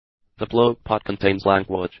The Blog Pod contains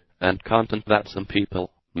language and content that some people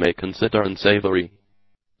may consider unsavory.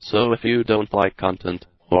 So if you don't like content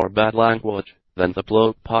or bad language, then the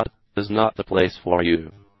Blog Pod is not the place for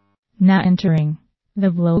you. Now entering the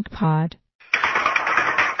Blog Pod.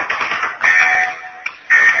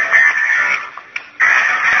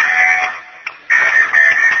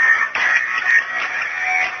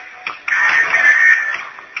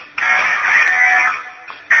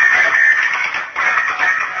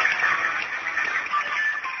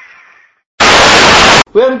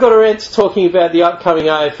 We haven't got around to talking about the upcoming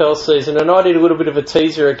AFL season, and I did a little bit of a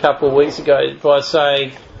teaser a couple of weeks ago by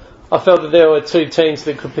saying I felt that there were two teams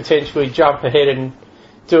that could potentially jump ahead and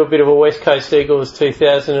do a bit of a West Coast Eagles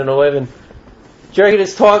 2011. Do you reckon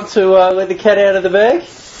it's time to let the cat out of the bag?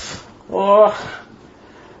 Oh,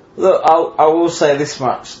 look, I will say this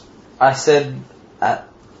much. I said that,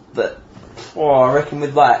 I reckon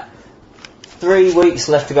with like 3 weeks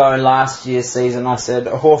left to go in last year's season, I said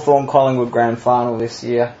a Hawthorn-Collingwood grand final this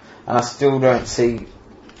year, and I still don't see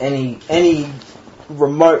any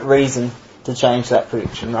remote reason to change that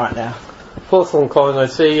prediction right now.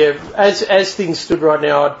 Hawthorn-Collingwood, so yeah, as things stood right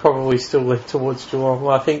now, I'd probably still lean towards Geelong.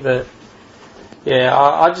 I think that,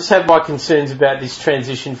 I just have my concerns about this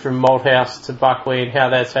transition from Malthouse to Buckley and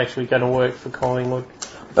how that's actually going to work for Collingwood.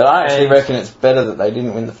 But I actually reckon it's better that they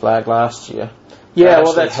didn't win the flag last year. Yeah,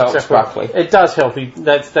 well, that helps exactly Buckley. It does help him.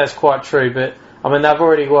 That's quite true. But I mean, they've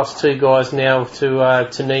already lost two guys now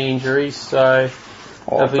to knee injuries. So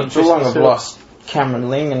Geelong have lost Cameron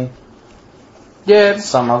Ling and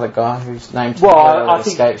some other guy whose name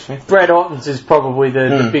escapes me. Brad Ottens is probably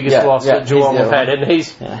the biggest loss that Geelong have had,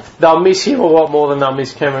 and they'll miss him a lot more than they'll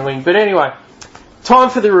miss Cameron Ling. But anyway, time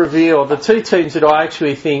for the reveal. The two teams that I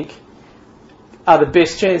actually think are the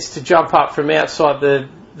best chance to jump up from outside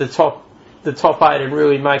the top 8 and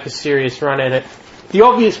really make a serious run at it. The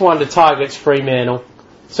obvious one to target's Fremantle,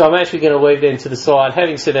 so I'm actually going to leave them to the side.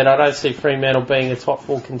 Having said that, I don't see Fremantle being a top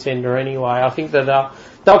 4 contender anyway. I think that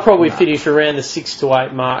they'll probably finish around the 6 to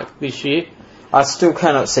 8 mark this year. I still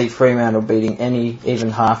cannot see Fremantle beating any even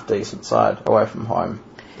half decent side away from home.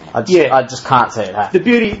 I just can't see it happen.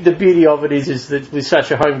 The beauty of it is that with such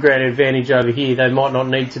a home ground advantage over here, they might not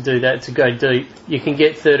need to do that to go deep. You can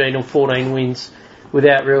get 13 or 14 wins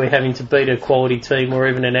without really having to beat a quality team or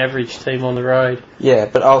even an average team on the road. Yeah,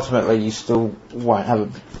 but ultimately you still won't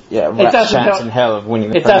have a chance in hell of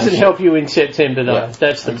winning the It doesn't help you in September, though. Yeah,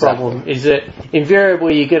 that's the problem, is that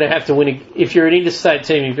invariably you're going to have to win. If you're an interstate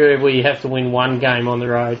team, invariably you have to win one game on the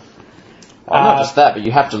road. Not just that, but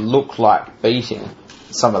you have to look like beating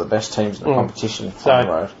some of the best teams in the competition on the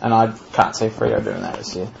road. And I can't see Freo doing that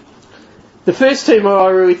this year. The first team I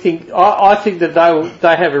really think, I think that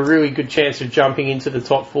they have a really good chance of jumping into the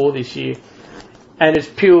top 4 this year. And it's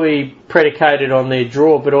purely predicated on their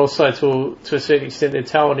draw, but also to a certain extent their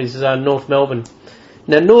talent is North Melbourne.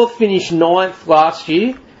 Now, North finished 9th last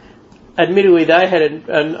year. Admittedly, they had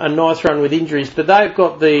a nice run with injuries, but they've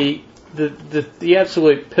got the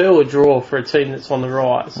absolute pearl of draw for a team that's on the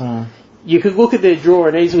rise. You could look at their draw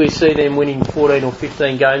and easily see them winning 14 or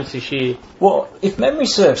 15 games this year. Well, if memory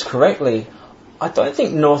serves correctly, I don't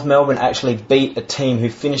think North Melbourne actually beat a team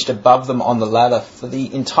who finished above them on the ladder for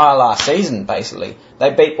the entire last season, basically.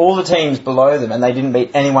 They beat all the teams below them and they didn't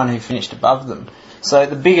beat anyone who finished above them. So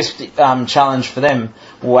the biggest challenge for them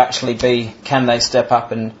will actually be, can they step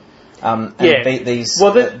up and beat these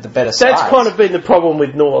the better sides? That's kind of been the problem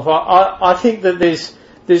with North. I think that there's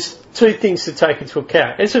two things to take into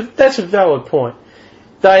account. That's a valid point.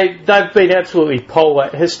 They've been absolutely polar.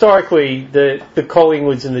 Historically, the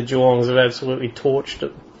Collingwoods and the Geelongs have absolutely torched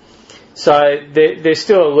them. So they're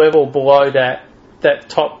still a level below that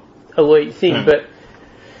top elite thing. But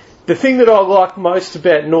the thing that I like most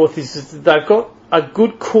about North is that they've got a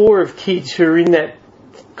good core of kids who are in that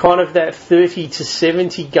kind of that 30 to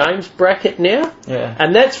 70 games bracket now. Yeah.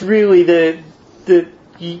 And that's really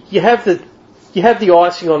you have the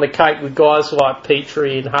icing on the cake with guys like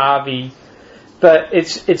Petrie and Harvey, but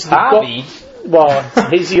it's Harvey.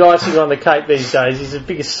 He's the icing on the cake these days. He's the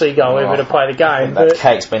biggest seagull ever to play the game. That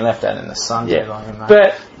cake's been left out in the sun too long.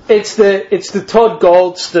 But it's the Todd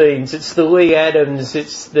Goldsteins, it's the Lee Adams,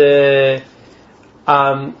 it's the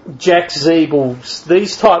Jack Zeebles,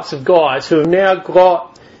 these types of guys who have now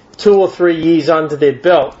got 2 or 3 years under their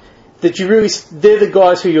belt. They're the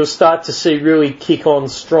guys who you'll start to see really kick on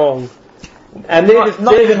strong. And they're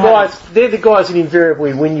the guys that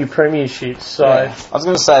invariably win you premierships. So I was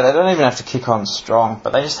going to say, they don't even have to kick on strong,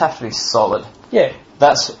 but they just have to be solid. Yeah.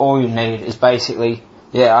 That's all you need is basically,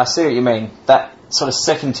 I see what you mean, that sort of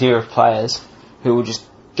second tier of players who will just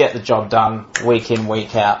get the job done week in,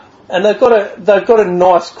 week out, and they've got a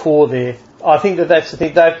nice core there. I think that's the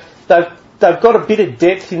thing. They've got a bit of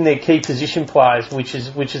depth in their key position players, which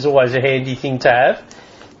is always a handy thing to have.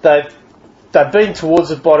 They've been towards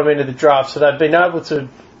the bottom end of the draft, so they've been able to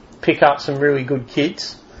pick up some really good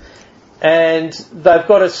kids, and they've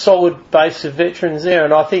got a solid base of veterans there.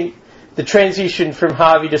 And I think the transition from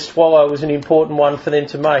Harvey to Swallow was an important one for them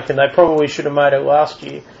to make, and they probably should have made it last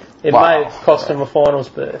year. It may have cost them a finals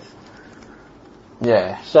berth.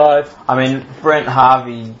 Yeah. So, I mean, Brent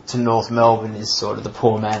Harvey to North Melbourne is sort of the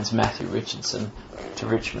poor man's Matthew Richardson to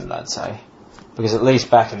Richmond, I'd say. Because at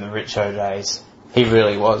least back in the Richo days, he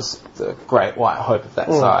really was the great white hope of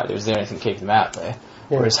that side. It was the only thing keeping them out there.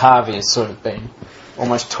 Yeah. Whereas Harvey has sort of been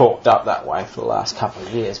almost talked up that way for the last couple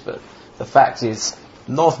of years. But the fact is,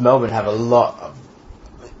 North Melbourne have a lot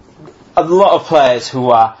of players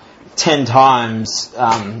who are 10 times, they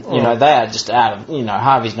are just out of,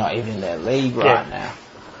 Harvey's not even in their league right now.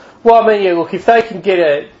 Well, I mean, look, if they can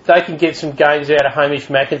get some games out of Hamish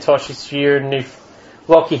McIntosh this year, and if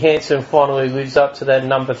Lockie Hansen finally lives up to that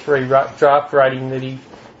number 3 draft rating that he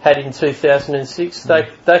had in 2006,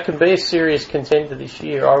 they can be a serious contender this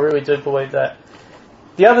year. I really do believe that.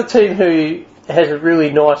 The other team who has a really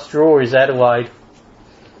nice draw is Adelaide.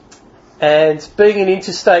 And being an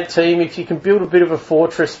interstate team, if you can build a bit of a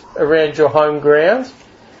fortress around your home ground,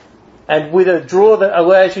 and with a draw that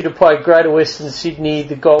allows you to play Greater Western Sydney,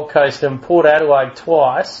 the Gold Coast and Port Adelaide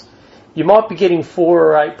twice, you might be getting 4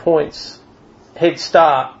 or 8 points head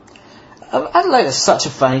start. Adelaide is such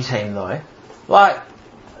a funny team though. Like,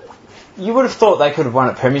 you would have thought they could have won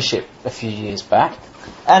a premiership a few years back.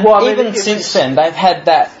 And even since then, they've had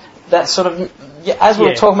that sort of, as we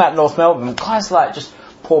were talking about North Melbourne, guys like just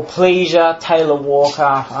Paul Pleasure, Taylor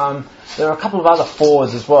Walker, there are a couple of other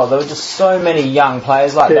forwards as well. There were just so many young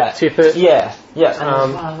players like that. Tippett. Yeah. And there's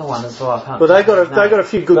one other one as well. They got a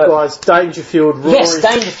few good guys. Dangerfield, Rory. Yes,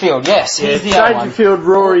 Dangerfield. Yes, he's the other one. Dangerfield,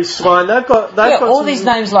 Rory, Sloan. They've got all these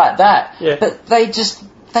names like that. Yeah. But they just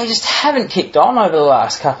haven't kicked on over the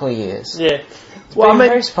last couple of years. Yeah. It's been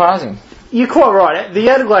very surprising. You're quite right. The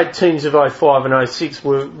Adelaide teams of 05 and 06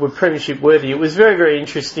 were premiership worthy. It was very, very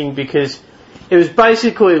interesting because it was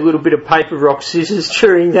basically a little bit of paper, rock, scissors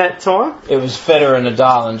during that time. It was Federer,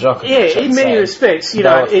 Nadal and Djokovic. Yeah, in many respects.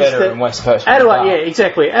 Federer and West Coast. Adelaide, yeah,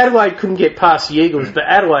 exactly. Adelaide couldn't get past the Eagles, but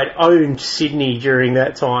Adelaide owned Sydney during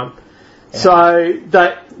that time. Yeah. So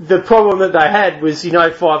the problem that they had was,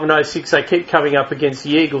 05 and 06, they kept coming up against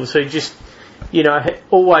the Eagles, who just,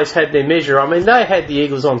 always had their measure. I mean, they had the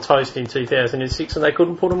Eagles on toast in 2006 and they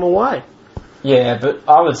couldn't put them away. Yeah, but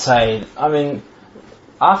I would say,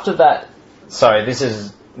 after that, sorry, this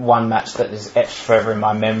is one match that is etched forever in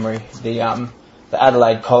my memory. The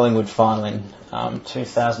Adelaide Collingwood final in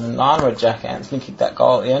 2009 where Jack Anthony kicked that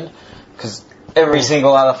goal at the end, because every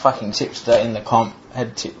single other fucking tipster in the comp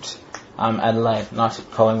had tipped Adelaide, and I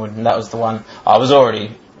tipped Collingwood, and that was the one. I was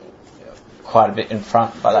already quite a bit in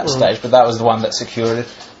front by that stage, but that was the one that secured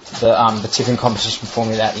the tipping competition for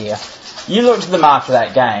me that year. You looked at them after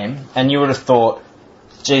that game, and you would have thought,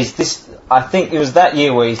 geez, I think it was that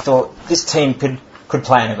year where you thought this team could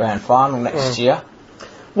play in a grand final next year.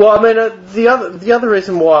 Well, the other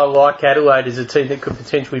reason why I like Adelaide as a team that could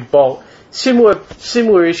potentially bolt,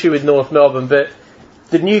 similar issue with North Melbourne, but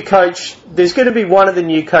the new coach, there's going to be one of the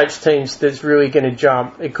new coach teams that's really going to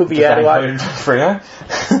jump. It could be Adelaide. Freo?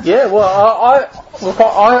 Yeah, well,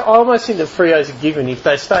 I almost think that Freo's a given. If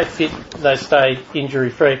they stay fit, they stay injury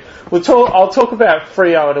free. I'll talk about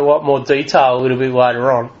Freo in a lot more detail a little bit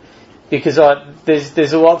later on, because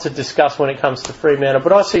there's a lot to discuss when it comes to Fremantle.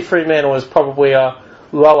 But I see Fremantle as probably a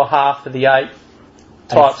lower half of the 8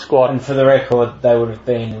 type squad. And for the record, they would have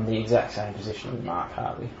been in the exact same position with Mark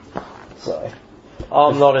Harvey. So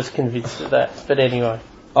I'm not as convinced of that, but anyway.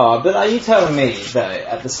 Oh, but are you telling me that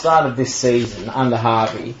at the start of this season, under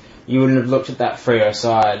Harvey, you wouldn't have looked at that Freo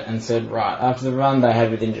side and said, right, after the run they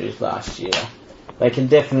had with injuries last year, they can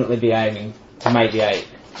definitely be aiming to make the 8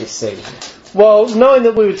 this season? Well, knowing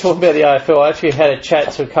that we were talking about the AFL, I actually had a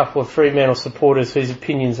chat to a couple of Fremantle supporters whose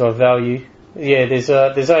opinions I value. Yeah, there's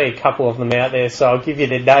only a couple of them out there, so I'll give you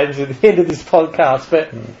their names at the end of this podcast,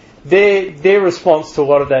 but their response to a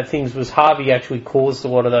lot of that things was Harvey actually caused a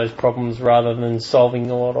lot of those problems rather than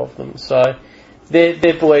solving a lot of them. So their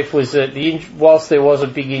belief was that whilst there was a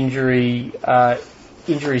big injury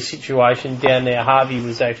situation down there, Harvey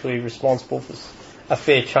was actually responsible for a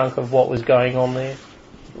fair chunk of what was going on there.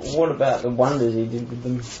 What about the wonders he did with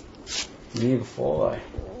them the year before,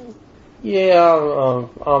 though? Yeah,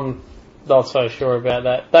 I'm not so sure about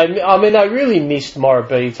that. They really missed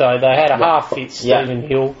Morabito. They had a half-fit Stephen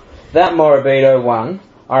Hill. That Morabito one,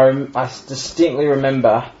 I distinctly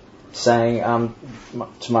remember saying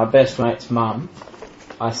to my best mate's mum,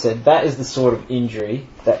 I said, that is the sort of injury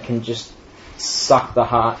that can just suck the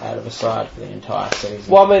heart out of a side for the entire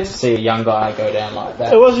season. Well, I mean, to see a young guy go down like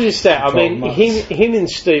that. It wasn't just that. I mean, months. him and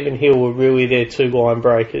Stephen Hill were really their two line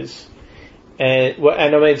breakers. And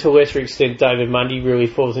I mean, to a lesser extent, David Mundy really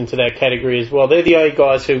falls into that category as well. They're the only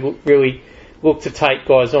guys who really look to take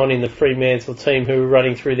guys on in the Fremantle team who are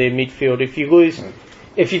running through their midfield.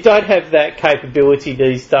 If you don't have that capability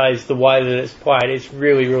these days, the way that it's played, it's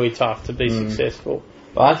really, really tough to be successful.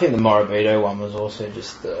 But I think the Morabito one was also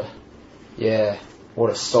just what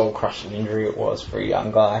a soul-crushing injury it was for a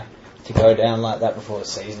young guy to go down like that before the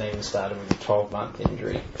season even started with a 12-month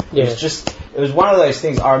injury. Yeah. It was one of those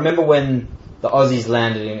things. I remember when the Aussies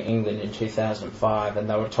landed in England in 2005 and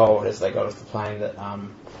they were told as they got off the plane that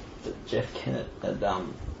Jeff Kennett had,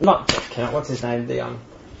 not Jeff Kennett, what's his name?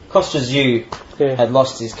 Kostas Yu had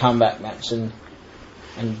lost his comeback match and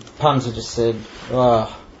Punter just said,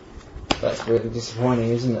 oh, that's really disappointing,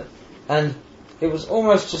 isn't it? And it was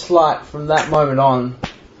almost just like, from that moment on,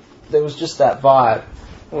 there was just that vibe.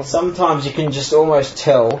 Sometimes you can just almost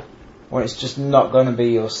tell when it's just not going to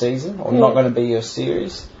be your season or not going to be your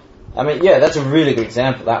series. I mean, that's a really good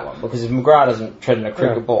example, that one, because if McGrath doesn't tread in a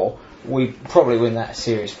cricket ball, we probably win that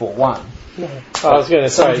series 4-1. I was going to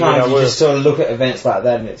say, sometimes you just sort of look at events like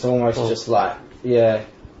that and it's almost just like,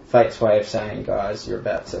 fate's way of saying, guys, you're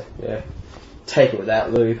about to, take it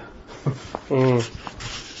without lube.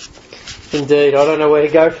 Indeed, I don't know where to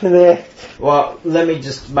go from there. Well, let me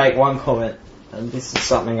just make one comment, and this is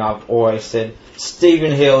something I've always said.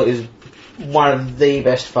 Stephen Hill is one of the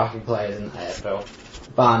best fucking players in the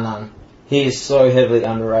AFL, bar none. He is so heavily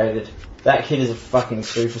underrated. That kid is a fucking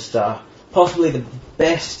superstar. Possibly the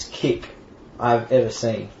best kick I've ever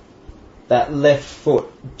seen. That left foot,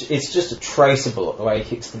 it's just a traceable the way he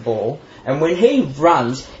kicks the ball. And when he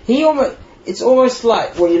runs, it's almost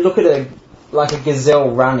like when you look at a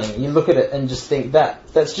gazelle running, you look at it and just think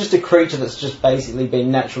that's just a creature that's just basically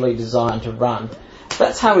been naturally designed to run.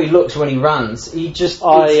 That's how he looks when he runs. It's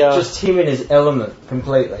just him in his element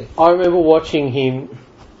completely. I remember watching him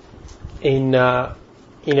in a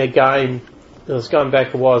game that was going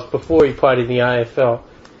back a while before he played in the AFL,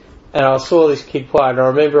 and I saw this kid play, and I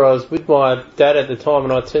remember I was with my dad at the time,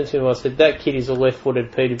 and I turned to him and I said, that kid is a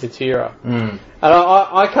left-footed Peter Matera. And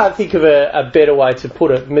I can't think of a better way to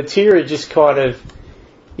put it. Matera just kind of,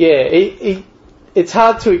 it's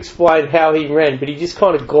hard to explain how he ran, but he just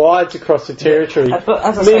kind of glides across the territory. But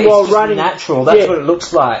as I say, it's just running natural. That's what it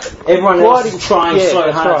looks like. Everyone else is trying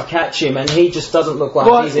so hard to catch him, and he just doesn't look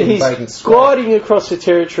like he's even breaking square. Gliding across the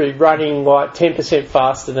territory, running like 10%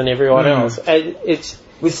 faster than everyone else, and it's.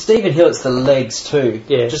 With Stephen Hill, it's the legs too.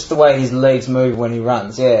 Yeah. Just the way his legs move when he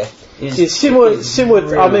runs. Yeah. Similar.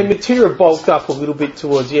 Really, I mean, Matera bulked up a little bit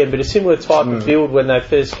towards the end, but a similar type of build when they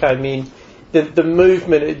first came in. The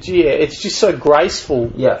movement, it's just so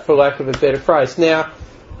graceful, for lack of a better phrase. Now,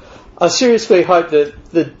 I seriously hope that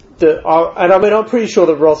and I mean, I'm pretty sure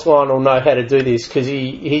that Ross Lyon will know how to do this because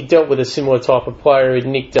he dealt with a similar type of player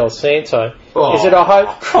in Nick Del Santo. Oh, is it? I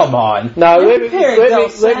hope. Come on. No, let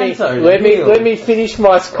me finish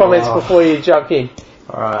my comments before you jump in.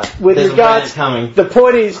 All right. With regards, the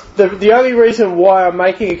point is the only reason why I'm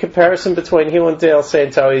making a comparison between Hill and Del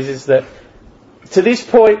Santo is that to this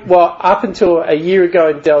point, up until a year ago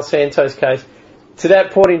in Del Santo's case, to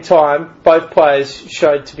that point in time, both players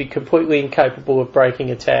showed to be completely incapable of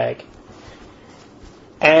breaking a tag.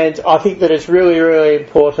 And I think that it's really, really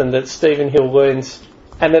important that Stephen Hill learns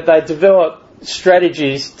and that they develop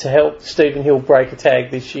strategies to help Stephen Hill break a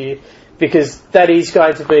tag this year, because that is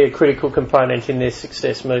going to be a critical component in their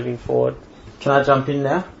success moving forward. Can I jump in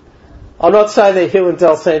now? I'm not saying that Hill and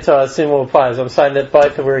Del Santo are similar players. I'm saying that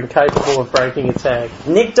both were incapable of breaking a tag.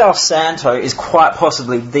 Nick Del Santo is quite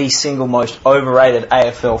possibly the single most overrated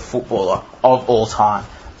AFL footballer of all time.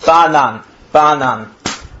 Bar none.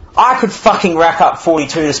 I could fucking rack up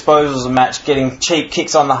 42 disposals a match getting cheap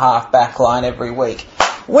kicks on the half-back line every week.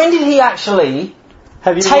 When did he actually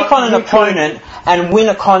take on an opponent and win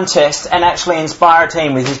a contest and actually inspire a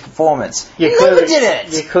team with his performance? He never did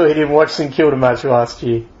it! You clearly didn't watch St Kilda much last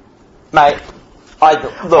year. Mate,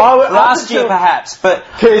 last year perhaps, but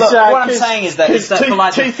what I'm saying is that... Because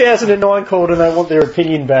 2009 called and they want their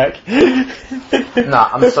opinion back. No,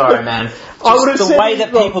 I'm sorry, man. Just the way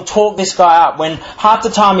that people talk this guy up, when half the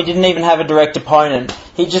time he didn't even have a direct opponent,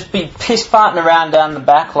 he'd just be piss-farting around down the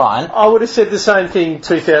back line. I would have said the same thing in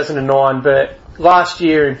 2009, but last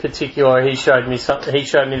year in particular, he showed me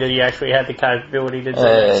that he actually had the capability to do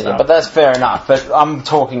that. But that's fair enough. But I'm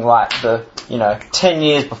talking like 10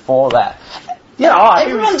 years before that.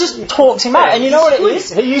 Everyone just talks him out. And you know what it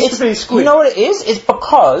is? He used to be squid. You know what it is? It's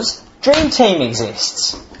because Dream Team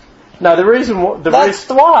exists. No, the reason... That's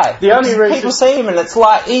why. The only reason... People see him and it's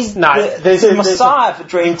like, he's the messiah for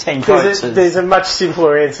Dream Team voters. There's a much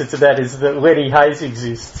simpler answer to that, is that Lenny Hayes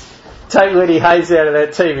exists. Take Lenny Hayes out of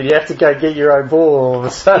that team and you have to go get your own ball all of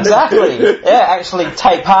a sudden. Exactly. Yeah, actually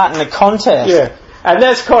take part in the contest. Yeah. And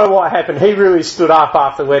that's kind of what happened. He really stood up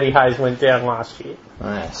after Lenny Hayes went down last year.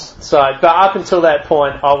 Nice. So, but up until that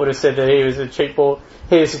point, I would have said that he was a cheap ball.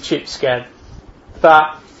 He was a cheap scab.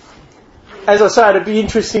 But, as I say, it'd be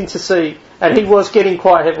interesting to see. And he was getting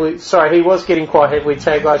quite heavily tagged last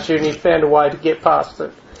year, and he found a way to get past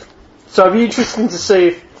it. So it'd be interesting to see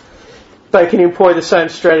if they can employ the same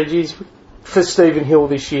strategies for Stephen Hill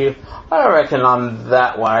this year. I don't reckon I'm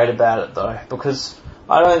that worried about it though, because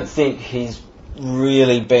I don't think he's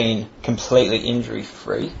really been completely injury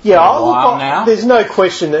free. Yeah, for a while now. There's no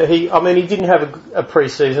question that he didn't have a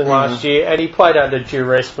pre-season last year, and he played under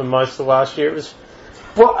duress for most of last year. It was.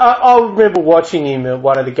 Well, I remember watching him at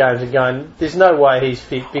one of the games and going, "There's no way he's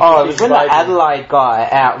fit." It was when the Adelaide guy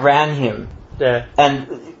outran him. Yeah.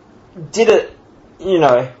 And did it. You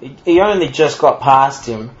know, he only just got past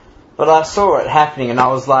him, but I saw it happening and I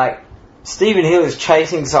was like, Stephen Hill is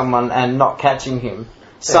chasing someone and not catching him.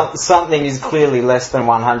 Something is clearly less than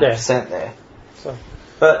 100% there. So.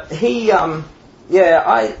 But he, I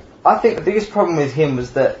think the biggest problem with him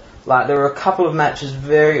was that, like, there were a couple of matches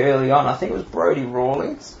very early on. I think it was Brodie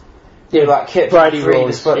Rawlings. Yeah, like kept Brodie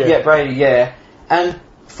Rawlings. Brady. And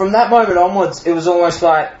from that moment onwards, it was almost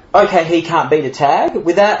like, okay, he can't beat a tag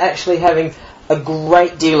without actually having a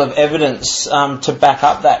great deal of evidence to back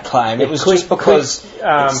up that claim. It was just because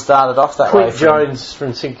it started off that way. Quick Jones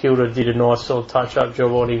from St Kilda did a nice sort of touch-up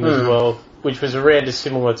job on him as well, which was around a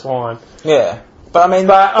similar time. Yeah. But I mean,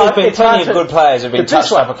 there's been plenty of good players who've been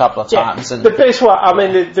touched up a couple of times. And the best way, I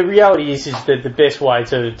mean, the reality is that the best way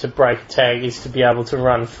to break a tag is to be able to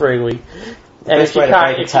run freely. The best way to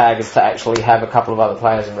break a tag is to actually have a couple of other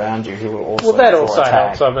players around you who will also. Well, that also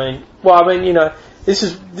helps. This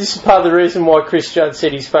is part of the reason why Chris Judd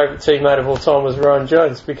said his favourite teammate of all time was Ryan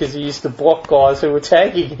Jones, because he used to block guys who were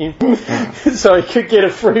tagging him so he could get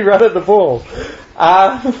a free run at the ball.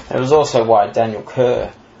 It was also why Daniel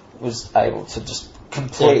Kerr was able to just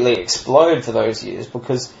completely explode for those years,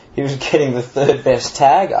 because he was getting the third best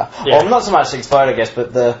tagger. Yeah. Well, not so much explode, I guess,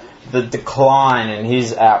 but the decline in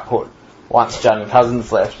his output once Judd and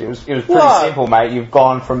Cousins left. It was pretty simple, mate. You've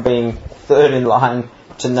gone from being third in line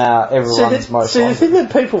to now everyone's most. The thing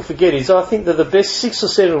that people forget is, I think that the best 6 or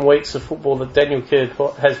 7 weeks of football that Daniel Kerr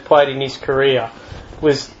has played in his career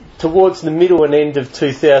was towards the middle and end of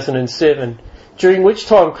 2007, during which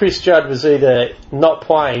time Chris Judd was either not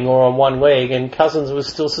playing or on one leg and Cousins was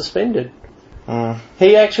still suspended.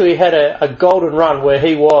 He actually had a golden run where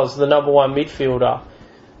he was the number one midfielder.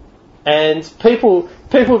 And people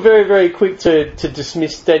are very, very quick to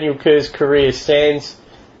dismiss Daniel Kerr's career sans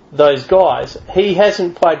those guys. He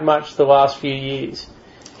hasn't played much the last few years.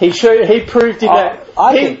 He proved in that.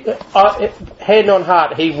 Hand on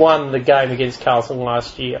heart, he won the game against Carlton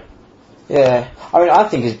last year. Yeah, I mean, I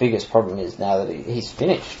think his biggest problem is now that he's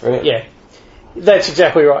finished, really. Yeah, that's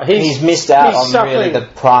exactly right. He's missed out on really the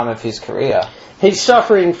prime of his career. He's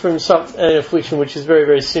suffering from an affliction which is very,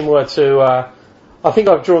 very similar to, I think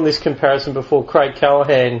I've drawn this comparison before, Craig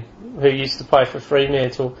Callaghan, who used to play for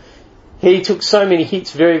Fremantle. He took so many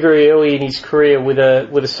hits very, very early in his career with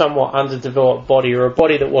a somewhat underdeveloped body, or a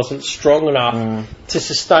body that wasn't strong enough to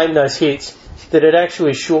sustain those hits, that it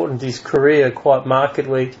actually shortened his career quite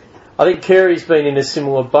markedly. I think Kerry's been in a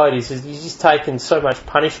similar boat. He's just taken so much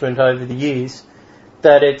punishment over the years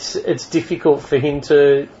that it's difficult for him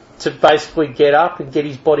to basically get up and get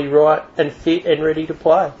his body right and fit and ready to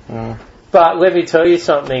play. But let me tell you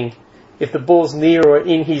something. If the ball's near or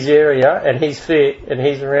in his area and he's fit and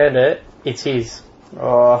he's around it, it's his.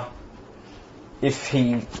 If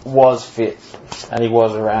he was fit and he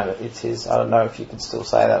was around it, it's his. I don't know if you can still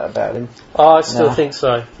say that about him. I still think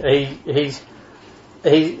so. He's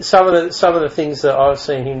some of the things that I've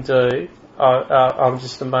seen him do, I'm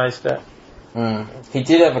just amazed at. He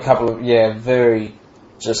did have a couple of very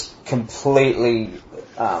just completely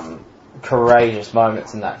courageous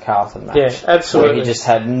moments in that Carlton match. Yeah, absolutely. Where he just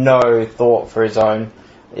had no thought for his own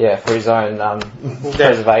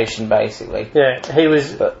preservation, basically. Yeah, he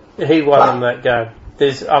won that game.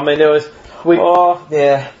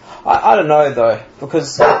 I don't know though,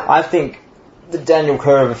 because I think the Daniel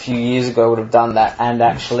Kerr of a few years ago would have done that and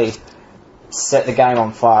actually set the game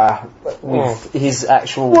on fire with his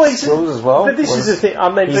actual skills as well. But this is the thing.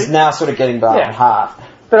 I mean, he's now sort of getting back on heart.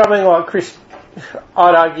 But I mean, like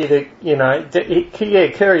I'd argue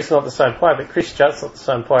that, Curry's not the same player, but Chris Judd's not the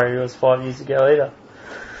same player he was 5 years ago either.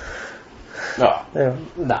 No. Yeah.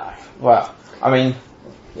 No. Well, I mean,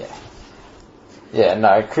 yeah. Yeah,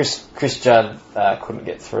 no, Chris Judd couldn't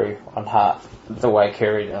get through on Hart the way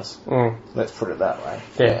Curry does. Let's put it that way.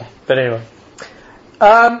 Yeah. But anyway.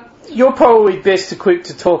 You're probably best equipped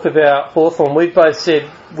to talk about Hawthorn. We've both said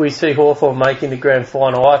we see Hawthorn making the grand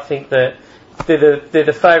final. I think that they're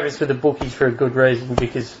the favourites for the bookies for a good reason,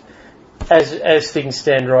 because as things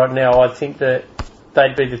stand right now, I think that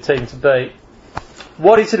they'd be the team to beat.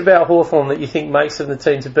 What is it about Hawthorn that you think makes them the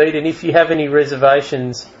team to beat? And if you have any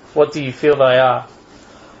reservations, what do you feel they are?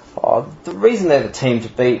 The reason they're the team to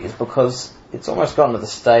beat is because it's almost gotten to the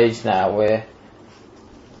stage now where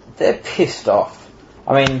they're pissed off.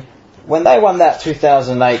 I mean, when they won that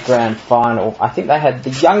 2008 grand final, I think they had the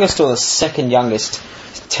youngest or the second youngest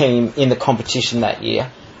team in the competition that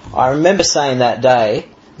year. I remember saying that day,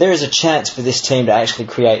 there is a chance for this team to actually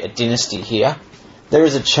create a dynasty here. There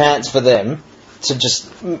is a chance for them to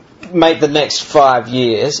just make the next 5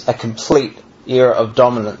 years a complete era of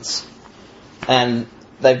dominance. And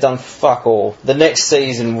they've done fuck all. The next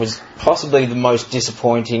season was possibly the most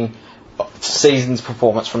disappointing season's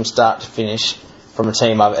performance from start to finish from a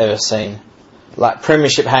team I've ever seen. Like,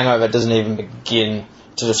 premiership hangover doesn't even begin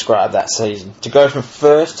to describe that season. To go from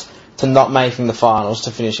first to not making the finals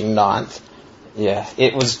to finishing ninth, yeah,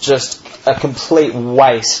 it was just a complete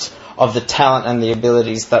waste of the talent and the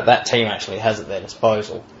abilities that team actually has at their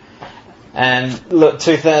disposal. And look,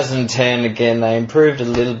 2010, again, they improved a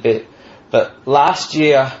little bit, but last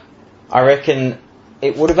year, I reckon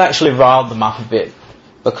it would have actually riled them up a bit,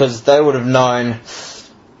 because they would have known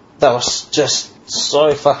they were just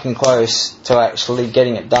so fucking close to actually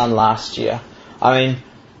getting it done last year. I mean,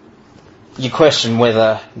 you question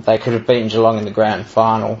whether they could have beaten Geelong in the grand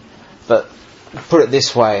final, but put it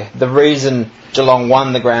this way, the reason Geelong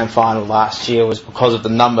won the grand final last year was because of the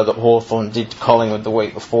number that Hawthorn did to Collingwood the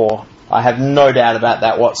week before. I have no doubt about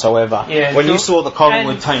that whatsoever. Yeah, when you saw the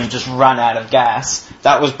Collingwood team just run out of gas,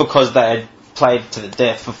 that was because they had played to the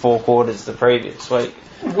death for 4 quarters the previous week.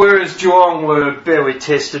 Whereas Geelong were barely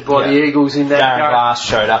tested by the Eagles in that game. Darren Glass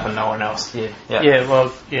showed up and no one else did.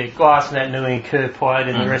 Glass and that Nui Kerr played,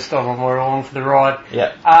 and the rest of them were along for the ride.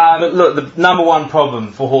 Yeah. But look, the number one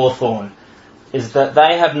problem for Hawthorn is that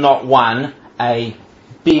they have not won a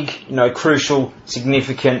big, crucial,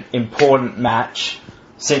 significant, important match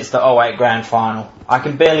since the 08 grand final. I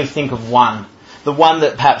can barely think of one. The one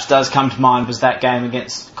that perhaps does come to mind was that game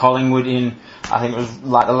against Collingwood in, I think it was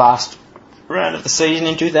like the last round of the season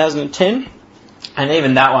in 2010. And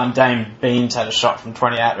even that one, Dame Beams had a shot from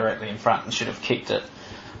 28 directly in front and should have kicked it.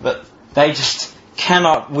 But they just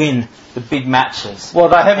cannot win the big matches. Well,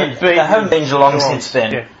 they haven't been Geelong since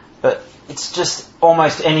then. Yeah. But it's just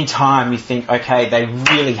almost any time you think, okay, they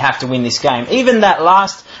really have to win this game. Even that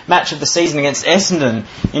last match of the season against Essendon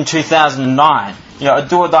in 2009, a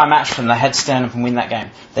do-or-die match for them, they had to stand up and win that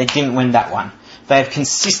game. They didn't win that one. They've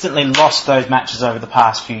consistently lost those matches over the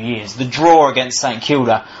past few years. The draw against St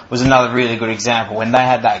Kilda was another really good example when they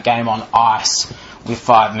had that game on ice with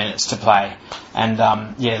 5 minutes to play. And,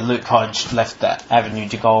 Luke Hodge left that avenue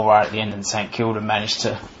to goal right at the end, and St Kilda managed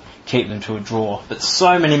to keep them to a draw. But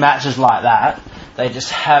so many matches like that, they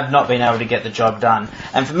just have not been able to get the job done.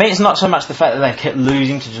 And for me, it's not so much the fact that they kept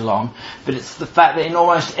losing to Geelong, but it's the fact that in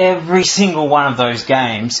almost every single one of those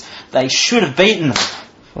games, they should have beaten them.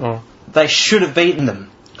 Oh. They should have beaten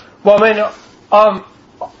them. Well, I mean,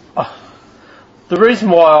 the reason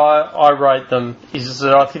why I rate them is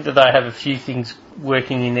that I think that they have a few things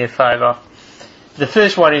working in their favour. The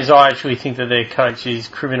first one is I actually think that their coach is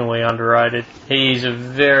criminally underrated. He is a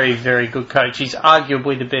very, very good coach. He's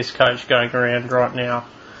arguably the best coach going around right now.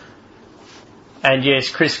 And yes,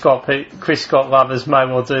 Chris Scott lovers may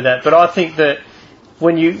well do that, but I think that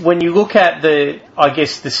when you look at the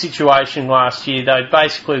situation last year, they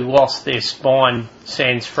basically lost their spine,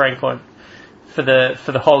 sans Franklin, for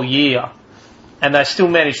the whole year, and they still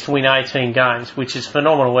managed to win 18 games, which is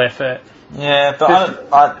phenomenal effort. Yeah,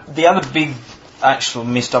 but the other big actual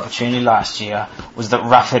missed opportunity last year was that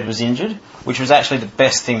Roughhead was injured, which was actually the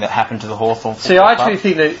best thing that happened to the Hawthorn football club. See, I actually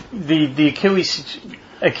think that the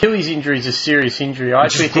Achilles injury is a serious injury. I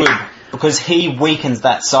actually think because he weakens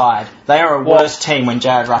that side. They are a worse team when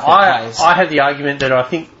Jared Roughhead plays. I have the argument that I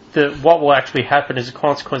think that what will actually happen as a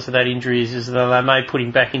consequence of that injury is that they may put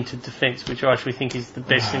him back into defence, which I actually think is the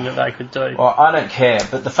best thing that they could do. Well, I don't care,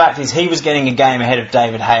 but the fact is he was getting a game ahead of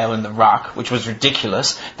David Hale in the ruck, which was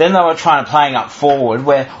ridiculous. Then they were trying to play up forward,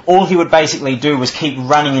 where all he would basically do was keep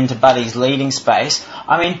running into Buddy's leading space.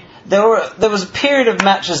 I mean, there was a period of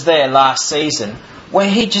matches there last season where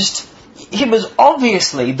he was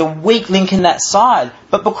obviously the weak link in that side,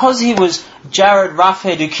 but because he was Jared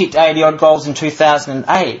Roughhead who kicked 80-odd goals in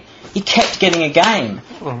 2008, he kept getting a game.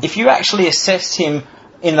 If you actually assessed him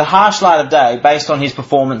in the harsh light of day based on his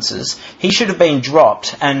performances, he should have been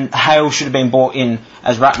dropped and Hale should have been brought in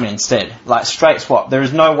as ruckman instead. Like, straight swap. There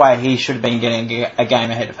is no way he should have been getting a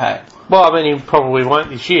game ahead of Hale. Well, I mean, he probably won't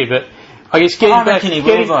this year, but I guess getting back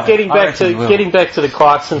to the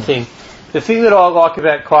Clarkson thing, the thing that I like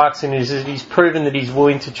about Clarkson is that he's proven that he's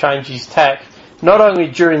willing to change his tack, not only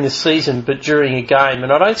during the season, but during a game.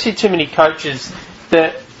 And I don't see too many coaches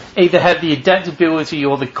that either have the adaptability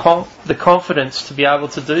or the confidence to be able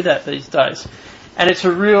to do that these days. And it's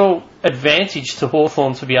a real advantage to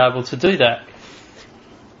Hawthorn to be able to do that.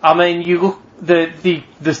 I mean, you look, the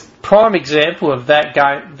prime example of that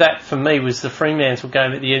game, that for me was the Fremantle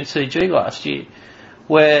game at the MCG last year,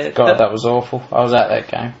 where that was awful. I was at that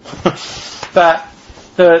game. But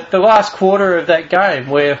the last quarter of that game,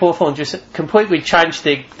 where Hawthorn just completely changed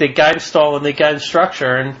their game style and their game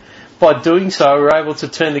structure, and by doing so, we were able to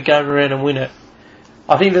turn the game around and win it.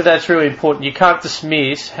 I think that that's really important. You can't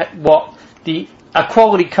dismiss what a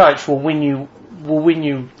quality coach will win you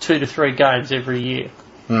 2 to 3 games every year.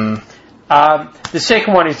 The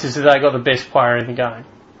second one is that they got the best player in the game,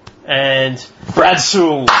 and Brad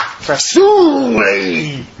Sewell.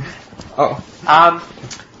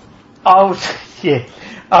 Yeah.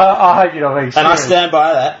 I hope you're not being serious. And I stand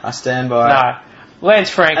by that. No.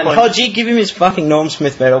 Lance Franklin. And Hodgie, give him his fucking Norm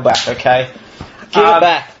Smith medal back, okay? Give it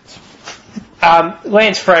back.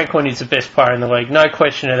 Lance Franklin is the best player in the league, no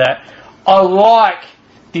question of that. I like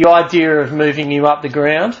the idea of moving him up the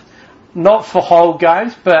ground, not for whole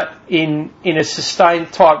games, but in a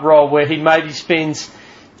sustained type role where he maybe spends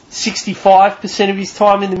 65% of his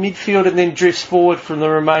time in the midfield and then drifts forward from the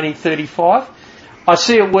remaining 35%. I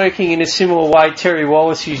see it working in a similar way Terry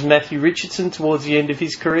Wallace used Matthew Richardson towards the end of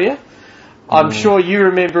his career. I'm sure you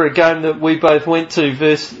remember a game that we both went to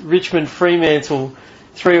versus Richmond Fremantle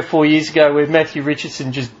 3 or 4 years ago where Matthew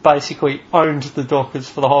Richardson just basically owned the Dockers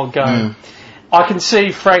for the whole game. I can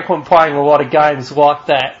see Franklin playing a lot of games like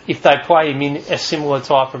that if they play him in a similar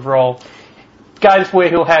type of role. Games where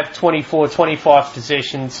he'll have 24, 25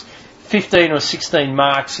 possessions, 15 or 16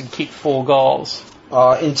 marks and kick 4 goals.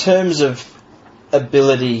 In terms of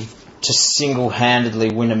ability to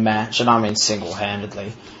single-handedly win a match, and I mean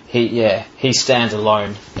single-handedly, he stands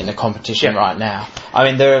alone in the competition right now. I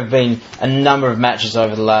mean, there have been a number of matches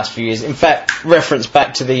over the last few years. In fact, reference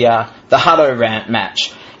back to the Hutto rant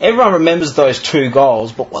match. Everyone remembers those 2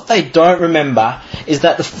 goals, but what they don't remember is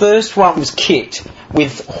that the first one was kicked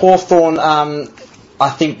with Hawthorn. I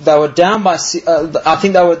think they were down by.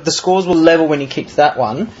 The scores were level when he kicked that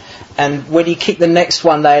one, and when he kicked the next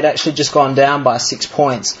one, they had actually just gone down by 6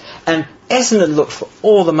 points. And Essendon looked for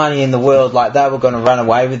all the money in the world, like they were going to run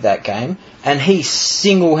away with that game, and he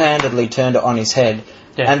single-handedly turned it on his head.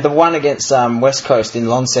 Yeah. And the one against West Coast in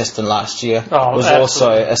Launceston last year was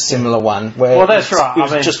also a similar one. Where that's right. It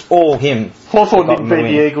was just all him. Hawthorn didn't beat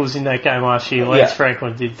the Eagles in that game last year. Lance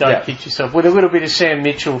Franklin did. Don't kid yourself. With a little bit of Sam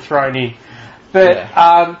Mitchell thrown in. But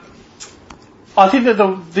I think that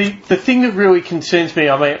the thing that really concerns me,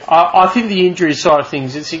 I mean, I think the injury side of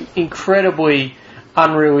things, it's incredibly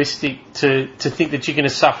unrealistic to think that you're going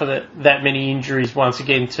to suffer that many injuries once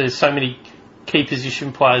again to so many key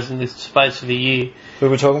position players in the space of a year. Who are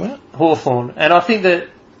we talking about? Hawthorn. And I think that...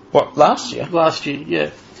 What, last year? Last year,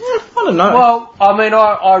 yeah. I don't know. Well, I mean,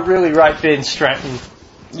 I really rate Ben Stratton.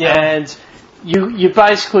 Yeah. And you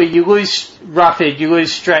basically, you lose Roughhead, you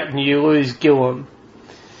lose Stratton, you lose Gillum.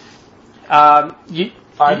 I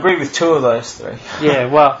agree with 2 of those 3. Yeah,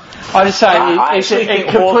 well, I just say it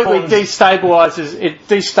completely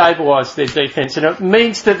destabilises their defence, and it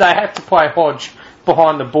means that they have to play Hodge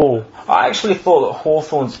behind the ball. I actually thought that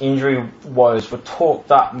Hawthorn's injury woes were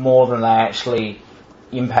talked up more than they actually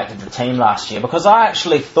impacted the team last year, because I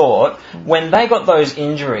actually thought when they got those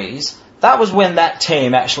injuries, that was when that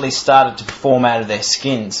team actually started to perform out of their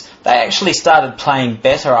skins. They actually started playing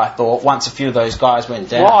better, I thought, once a few of those guys went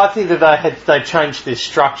down. Well, I think that they changed their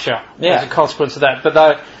structure as a consequence of that. But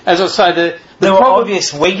as I say, there were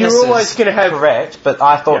obvious weaknesses. You're always going to have correct, but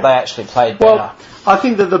I thought they actually played better. Well, I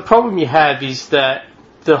think that the problem you have is that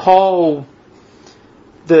there's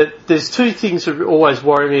 2 things that always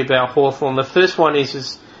worry me about Hawthorn. The first one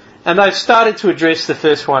is, and they've started to address the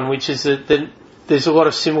first one, which is that there's a lot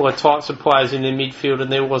of similar types of players in their midfield,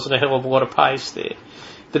 and there wasn't a hell of a lot of pace there.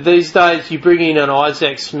 But these days, you bring in an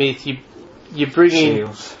Isaac Smith, you bring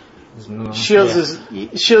in Shields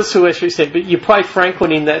to a certain extent, but you play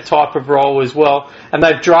Franklin in that type of role as well, and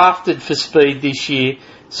they've drafted for speed this year,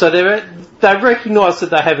 so they've recognised that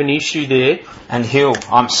they have an issue there. And Hill,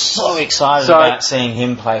 I'm so excited about seeing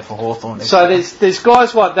him play for Hawthorn. So there's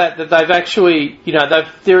guys like that they've actually,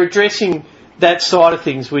 they're addressing that side of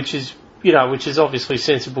things, which is obviously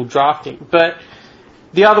sensible drafting. But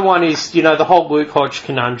the other one is, the whole Luke Hodge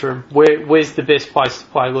conundrum. Where's the best place to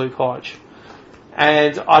play Luke Hodge?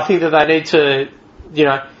 And I think that they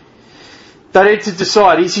need to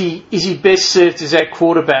decide, is he best served as that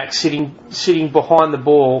quarterback sitting behind the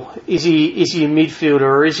ball? Is he a midfielder,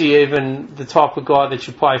 or is he even the type of guy that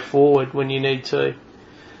you play forward when you need to?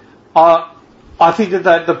 I think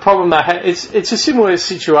that the problem they have, it's a similar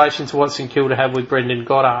situation to what St Kilda had with Brendan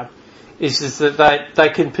Goddard, is that they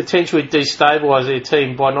can potentially destabilise their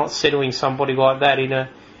team by not settling somebody like that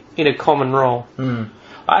in a common role.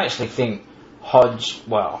 I actually think Hodge,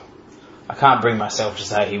 I can't bring myself to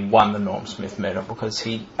say he won the Norm Smith medal, because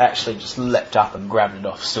he actually just leapt up and grabbed it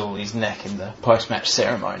off Stooley's neck in the post-match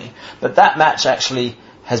ceremony. But that match actually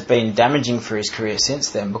has been damaging for his career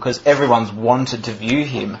since then, because everyone's wanted to view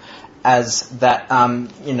him as that,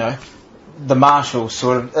 the marshal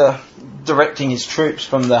sort of directing his troops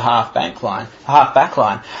from the half back line.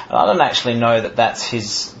 And I don't actually know that that's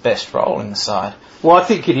his best role in the side. Well, I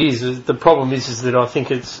think it is. The problem is that I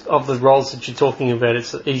think it's, of the roles that you're talking about,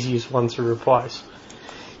 it's the easiest one to replace.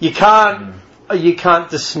 You can't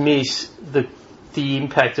dismiss the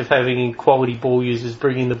impact of having quality ball users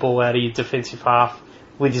bringing the ball out of your defensive half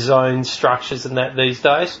with his own structures and that these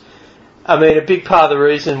days. I mean, a big part of the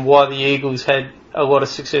reason why the Eagles had a lot of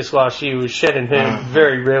success last year was Shannon Hearn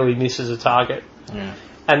very rarely misses a target. Yeah.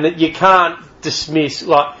 And that you can't dismiss,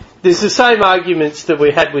 there's the same arguments that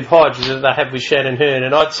we had with Hodge that they had with Shannon Hearn,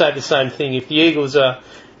 and I'd say the same thing. If the Eagles are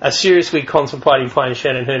seriously contemplating playing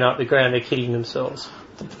Shannon Hearn up the ground, they're kidding themselves.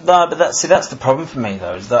 No, but that's the problem for me,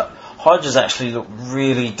 though, is that Hodge has actually looked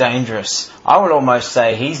really dangerous. I would almost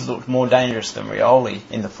say he's looked more dangerous than Rioli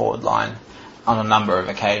in the forward line on a number of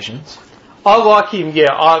occasions. I like him,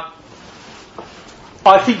 yeah.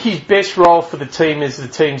 I think his best role for the team, as the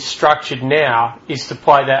team's structured now, is to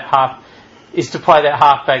play that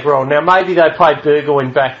halfback role. Now maybe they play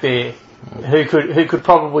Burgoyne back there, who could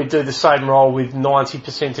probably do the same role with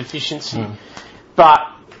 90% efficiency. But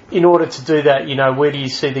in order to do that, where do you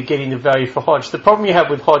see the getting the value for Hodge? The problem you have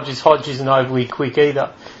with Hodge isn't overly quick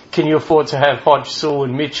either. Can you afford to have Hodge, Sewell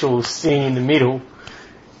and Mitchell sitting in the middle?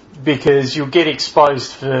 Because you'll get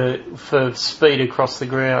exposed for speed across the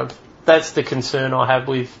ground. That's the concern I have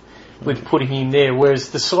with putting him there.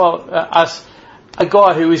 Whereas a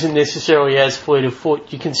guy who isn't necessarily as fleet of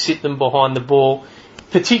foot, you can sit them behind the ball.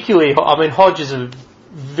 Particularly, Hodge is a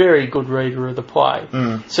very good reader of the play,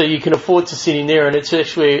 so you can afford to sit in there, and it's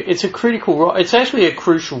a critical role. It's actually a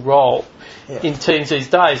crucial role in teams these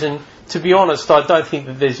days. And to be honest, I don't think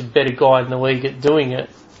that there's a better guy in the league at doing it.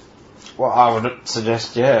 Well, I would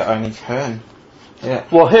suggest, only Hearn. Yeah.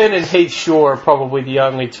 Well, Hearn and Heath Shaw are probably the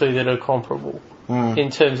only two that are comparable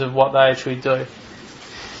in terms of what they actually do.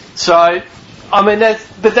 So,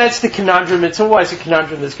 that's the conundrum. It's always a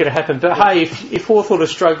conundrum that's going to happen. But hey, if Hawthorn are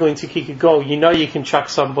struggling to kick a goal, you can chuck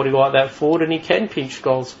somebody like that forward, and he can pinch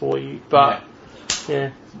goals for you. But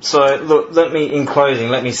yeah. So look, in closing,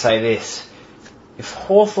 let me say this: if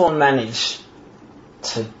Hawthorn manage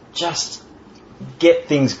to just get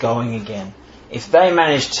things going again, if they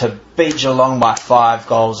manage to beat Geelong by 5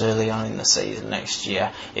 goals early on in the season next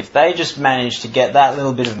year, if they just manage to get that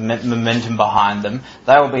little bit of momentum behind them,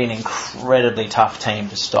 they will be an incredibly tough team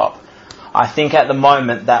to stop. I think at the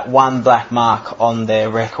moment that one black mark on their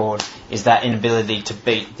record is that inability to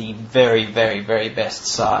beat the very, very, very best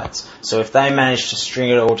sides. So if they manage to string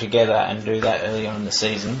it all together and do that early on in the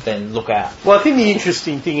season, then look out. Well, I think the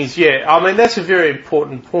interesting thing is, that's a very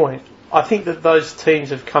important point. I think that those teams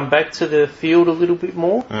have come back to the field a little bit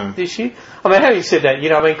more this year. Having said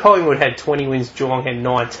that, Collingwood had 20 wins, Geelong had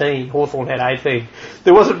 19, Hawthorn had 18.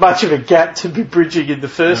 There wasn't much of a gap to be bridging in the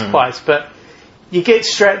first place, but you get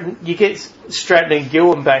Stratton and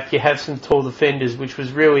Gillan back, you have some tall defenders, which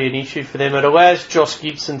was really an issue for them. It allows Josh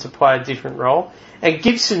Gibson to play a different role, and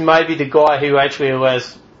Gibson may be the guy who actually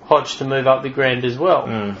allows Hodge to move up the ground as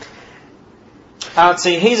well.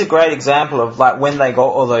 See, he's a great example of when they got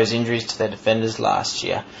all those injuries to their defenders last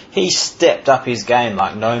year. He stepped up his game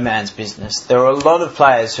like no man's business. There were a lot of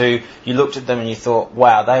players who you looked at them and you thought,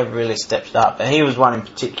 wow, they've really stepped up. And he was one in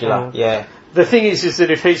particular, The thing is that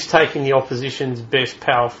if he's taking the opposition's best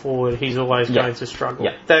power forward, he's always going to struggle.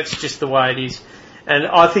 That's just the way it is. And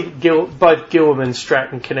I think both Gillam and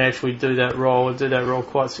Stratton can actually do that role, and do that role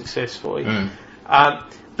quite successfully.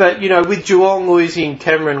 But, with Geelong losing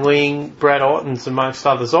Cameron Ling, Brad Ottens, amongst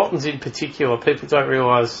others, Ottens in particular, people don't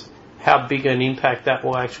realise how big an impact that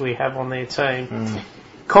will actually have on their team.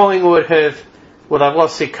 Collingwood they've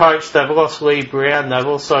lost their coach, they've lost Lee Brown, they've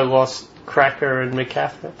also lost Cracker and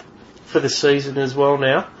McCaffrey for the season as well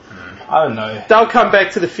now. I don't know. They'll come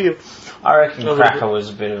back to the field. I reckon Cracker was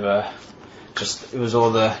a bit of it was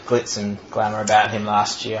all the glitz and glamour about him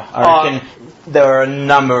last year. I reckon there were a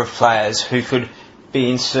number of players who could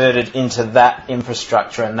be inserted into that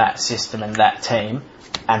infrastructure and that system and that team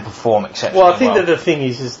and perform exceptionally well. Well, I think that the thing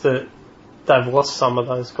is that they've lost some of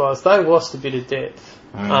those guys. They've lost a bit of depth.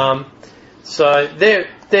 So they're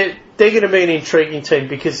going to be an intriguing team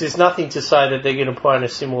because there's nothing to say that they're going to play in a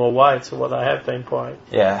similar way to what they have been playing.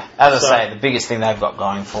 Yeah, as I say, the biggest thing they've got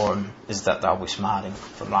going for them is that they'll be smarting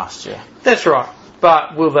from last year. That's right,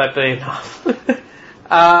 but will that be enough?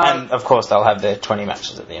 And of course they'll have their 20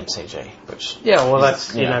 matches at the MCG, which that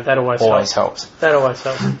always helps. That always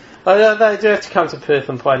helps. They do have to come to Perth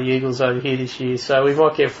and play the Eagles over here this year, so we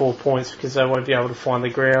might get 4 points because they won't be able to find the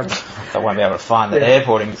ground. They won't be able to find the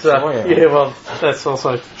airport in Victoria. Yeah, well, that's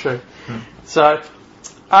also true. So,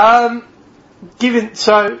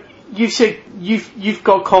 you said you've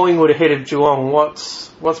got Collingwood ahead of Geelong.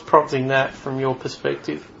 What's prompting that from your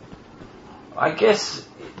perspective? I guess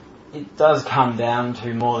it does come down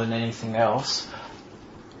to more than anything else.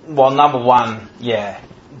 Well, number one,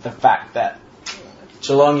 the fact that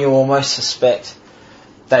Geelong, you almost suspect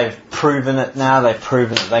they've proven it now. They've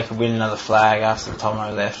proven that they could win another flag after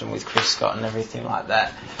Tomo left and with Chris Scott and everything like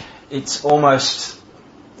that. It's almost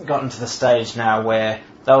gotten to the stage now where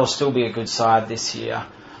they will still be a good side this year.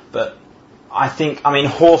 But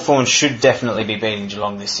Hawthorn should definitely be beating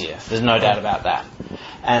Geelong this year. There's no doubt about that.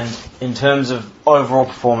 And in terms of overall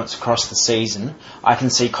performance across the season, I can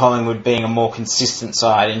see Collingwood being a more consistent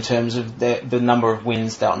side in terms of the number of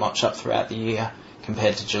wins they'll notch up throughout the year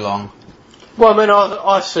compared to Geelong. Well,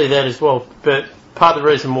 I see that as well, but part of the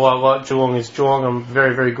reason why I like Geelong is Geelong are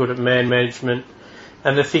very, very good at man management,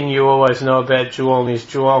 and the thing you always know about Geelong is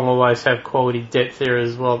Geelong always have quality depth there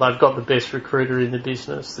as well. They've got the best recruiter in the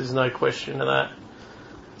business, there's no question of that.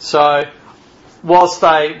 So, whilst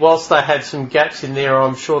they have some gaps in there,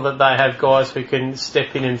 I'm sure that they have guys who can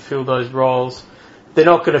step in and fill those roles. They're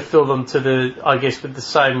not going to fill them with the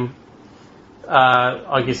same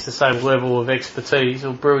level of expertise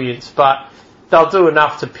or brilliance, but they'll do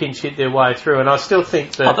enough to pinch hit their way through. And I still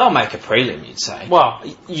think that they'll make a prelim, you'd say. Well,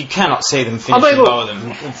 you cannot see them finishing lower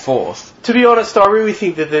than fourth. To be honest, I really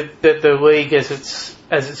think that the league as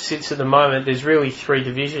it sits at the moment, there's really three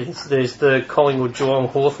divisions. There's the Collingwood, Geelong,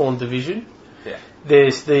 Hawthorn division. Yeah.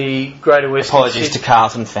 There's the Greater Western. Apologies to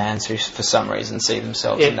Carlton fans who, for some reason, see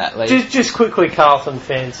themselves in that league. Just quickly, Carlton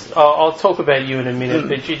fans. I'll talk about you in a minute,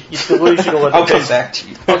 but you're delusional at the best. I'll come back to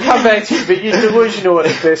you. I'll come back to you, but you're delusional at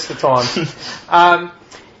the best of times.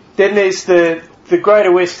 Then there's the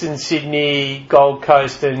Greater Western Sydney, Gold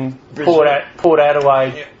Coast, and Port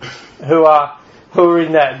Adelaide, who are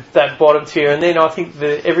in that bottom tier, and then I think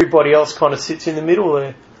that everybody else kind of sits in the middle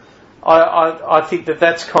there. I think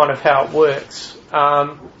that's kind of how it works.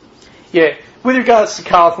 With regards to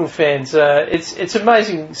Carlton fans, it's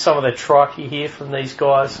amazing some of the tripe you hear from these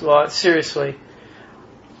guys. Like, seriously,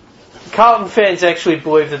 Carlton fans actually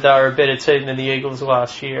believe that they were a better team than the Eagles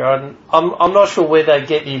last year. I'm not sure where they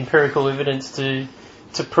get the empirical evidence to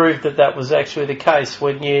prove that was actually the case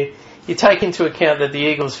when you take into account that the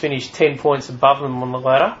Eagles finished 10 points above them on the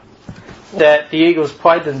ladder, that the Eagles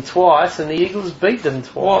played them twice and the Eagles beat them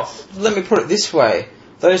twice. Well, let me put it this way.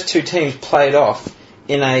 Those two teams played off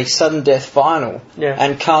in a sudden death final,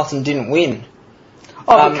 and Carlton didn't win.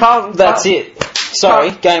 That's it.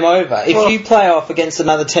 Sorry, game over. If you play off against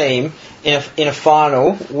another team in a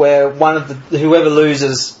final where whoever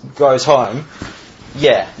loses goes home,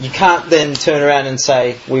 you can't then turn around and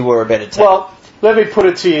say we were a better team. Well, let me put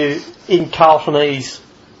it to you in Carltonese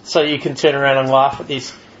so you can turn around and laugh at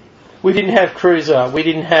this. We didn't have Cruiser, we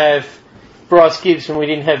didn't have Bryce Gibbs, and we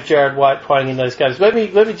didn't have Jared White playing in those games. Let me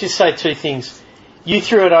just say two things. You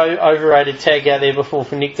threw an overrated tag out there before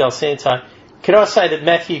for Nick Del Santo. Can I say that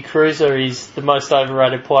Matthew Cruiser is the most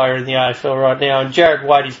overrated player in the AFL right now, and Jared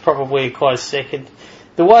White is probably a close second.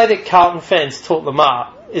 The way that Carlton fans talk them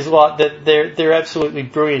up is like that they're absolutely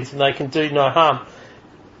brilliant and they can do no harm.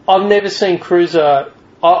 I've never seen Cruiser.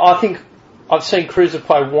 I think I've seen Cruiser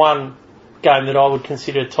play one game that I would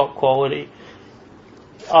consider top quality.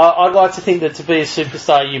 I'd like to think that to be a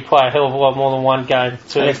superstar you play a hell of a lot more than one game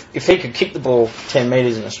too. And if he could kick the ball 10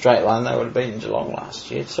 metres in a straight line, they would have beaten Geelong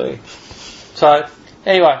last year too. So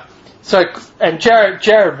anyway, and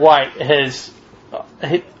Jared White has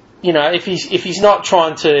if he's not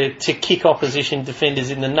trying to kick opposition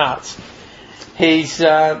defenders in the nuts, he's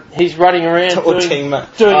running around doing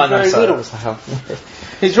very little.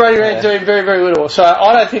 He's running around doing very, very little. So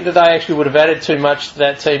I don't think that they actually would have added too much to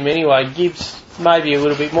that team anyway. Gibbs maybe a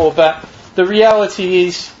little bit more, but the reality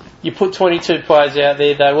is you put 22 players out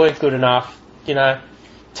there, they weren't good enough.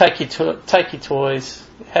 Take your toys.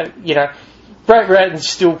 Brett Ratton's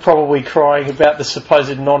still probably crying about the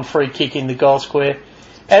supposed non-free kick in the goal square.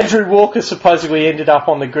 Andrew Walker supposedly ended up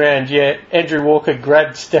on the ground, yet Andrew Walker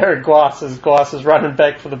grabbed Darren Glasses running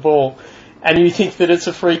back for the ball. And you think that it's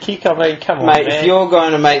a free kick? I mean, come on, mate, man. If you're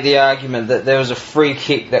going to make the argument that there was a free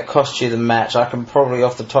kick that cost you the match, I can probably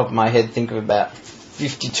off the top of my head think of about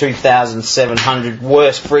 52,700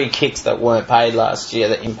 worse free kicks that weren't paid last year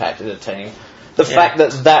that impacted a team. The fact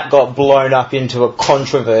that got blown up into a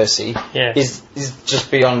controversy is just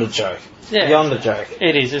beyond a joke. Yeah. Beyond a joke.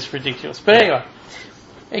 It is. It's ridiculous. But anyway,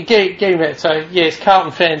 getting back. So, yes,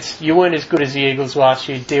 Carlton fans, you weren't as good as the Eagles last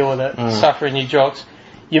year. Deal with it. Suffer in your jocks.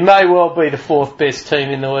 You may well be the fourth best team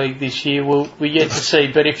in the league this year. We're yet to see.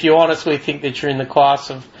 But if you honestly think that you're in the class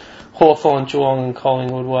of Hawthorn, Geelong and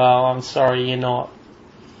Collingwood, well, I'm sorry, you're not.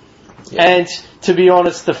 Yeah. And to be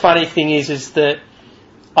honest, the funny thing is that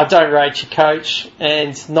I don't rate your coach,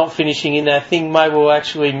 and not finishing in that thing may well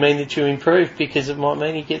actually mean that you improve, because it might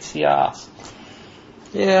mean he gets the arse.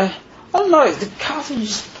 Yeah. I don't know. The Carlton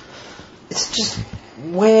it's just,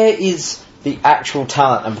 where is the actual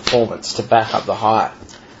talent and performance to back up the hype?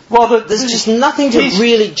 Well, there's just nothing to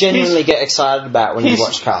really genuinely get excited about when you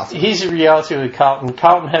watch Carlton. Here's the reality with Carlton.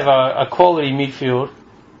 Carlton have a quality midfield,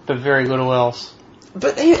 but very little else.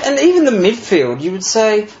 But even the midfield, you would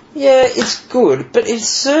say, yeah, it's good, but it's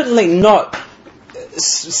certainly not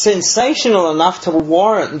sensational enough to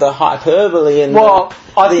warrant the hyperbole and I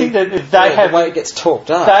think that the way it gets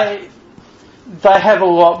talked up. They have a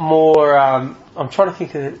lot more. I'm trying to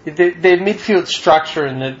think of their midfield structure,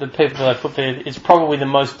 and the people that they put there is probably the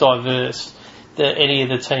most diverse that any of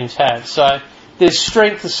the teams have. So there's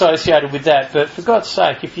strength associated with that. But for God's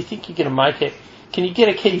sake, if you think you're going to make it, can you get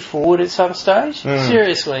a key forward at some stage?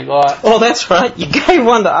 Seriously, like. Oh, that's right. You gave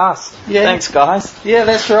one to us. Yeah. Thanks, guys. Yeah,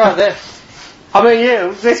 that's right.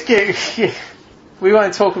 Let's get. Yeah, we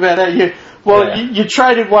won't talk about that. You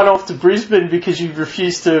traded one off to Brisbane because you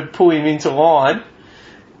refused to pull him into line,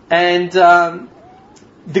 and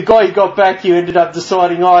the guy you got back, you ended up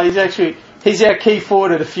deciding, he's our key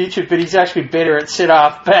forward of the future, but he's actually better at set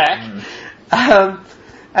half back.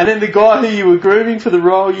 And then the guy who you were grooming for the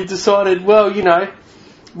role, you decided,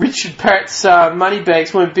 Richard Pratt's money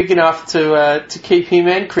bags weren't big enough to keep him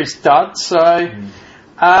and Chris Dudd. So,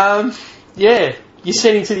 you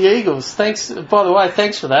sent him to the Eagles. Thanks. By the way,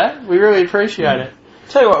 thanks for that. We really appreciate it.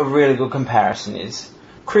 Tell you what a really good comparison is.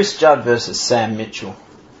 Chris Judd versus Sam Mitchell.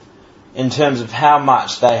 In terms of how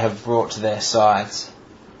much they have brought to their sides.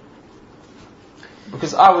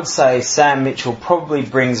 Because I would say Sam Mitchell probably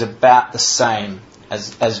brings about the same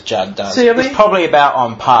as Judd does. See, it's probably about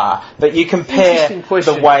on par, but you compare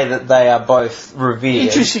the way that they are both revered.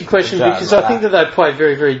 Interesting question, because I think that they play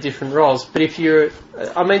very, very different roles. But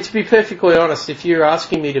to be perfectly honest, if you're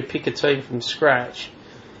asking me to pick a team from scratch,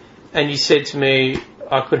 and you said to me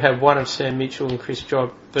I could have one of Sam Mitchell and Chris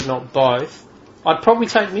Judd, but not both, I'd probably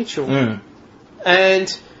take Mitchell.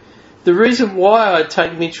 And the reason why I'd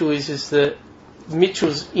take Mitchell is that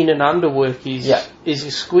Mitchell's in and under work is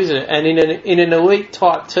exquisite, and in an elite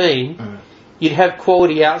type team, you'd have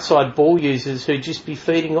quality outside ball users who'd just be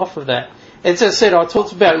feeding off of that. As I said, I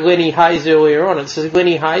talked about Lenny Hayes earlier on. It's a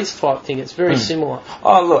Lenny Hayes type thing. It's very similar.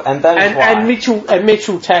 Oh look, and that is why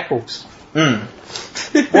Mitchell tackles.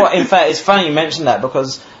 Well, in fact, it's funny you mentioned that,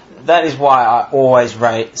 because that is why I always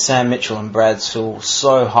rate Sam Mitchell and Brad Sewell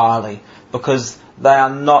so highly, because they are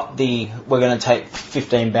not we're going to take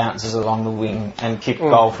 15 bounces along the wing and kick a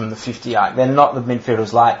goal from the 50 arc. They're not the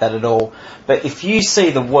midfielders like that at all. But if you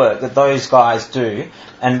see the work that those guys do,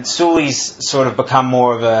 and Sully's sort of become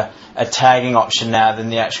more of a tagging option now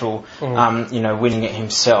than the actual, winning it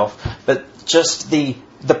himself. But just the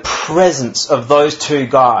presence of those two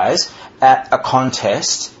guys at a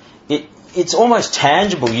contest, it's almost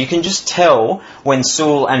tangible. You can just tell when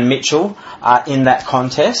Sewell and Mitchell are in that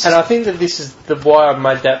contest. And I think that this is why I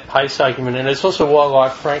made that pace argument, and it's also why I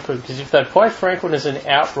like Franklin, because if they play Franklin as an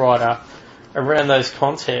outrider around those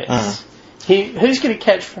contests, who's going to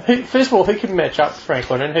catch... First of all, who can match up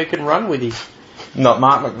Franklin and who can run with him? Not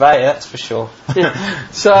Mark McVeigh, that's for sure.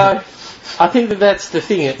 So I think that's the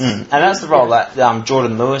thing. And that's the role that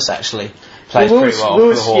Jordan Lewis actually plays pretty well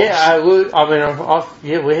for the Hawks.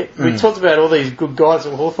 We talked about all these good guys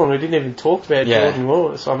at Hawthorn. We didn't even talk about Jordan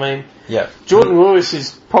Lewis. I mean, Jordan Lewis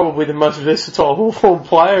is probably the most versatile Hawthorn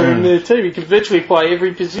player in their team. He can virtually play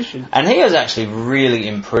every position. And he has actually really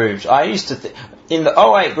improved. I used to in the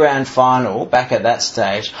 08 grand final, back at that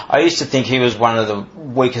stage, I used to think he was one of the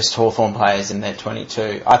weakest Hawthorn players in their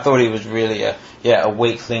 22. I thought he was really a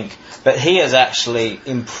weak link. But he has actually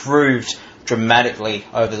improved dramatically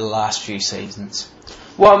over the last few seasons.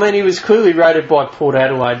 Well, I mean, he was clearly rated by Port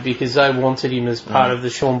Adelaide because they wanted him as part of the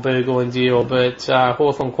Sean Burgoyne deal, but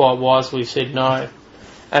Hawthorn quite wisely said no.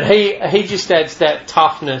 And he just adds that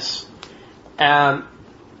toughness. And,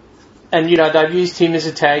 they've used him as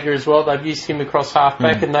a tagger as well. They've used him across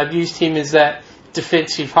halfback, and they've used him as that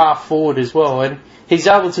defensive half forward as well. And he's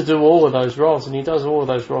able to do all of those roles, and he does all of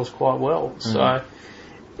those roles quite well. So,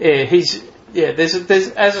 there's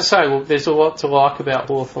as I say, look, there's a lot to like about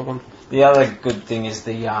Hawthorn. The other good thing is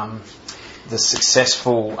the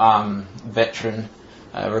successful veteran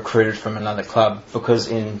recruited from another club, because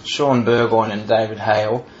in Sean Burgoyne and David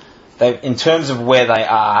Hale, in terms of where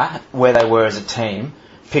they were as a team,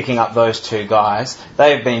 picking up those two guys,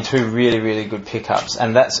 they have been two really, really good pickups,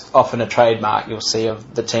 and that's often a trademark you'll see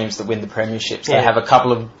of the teams that win the premierships. They have a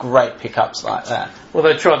couple of great pickups like that. Well,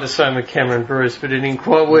 they tried the same with Cameron Bruce, but it didn't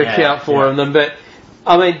quite work out for them. But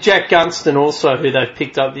I mean, Jack Gunston also, who they've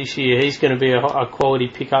picked up this year, he's going to be a quality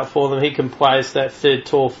pickup for them. He can play as that third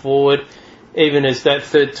tall forward, even as that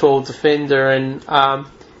third tall defender, and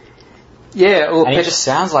and he just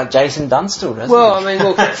sounds like Jason Dunstall, doesn't he? Well, I mean,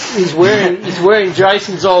 look, he's wearing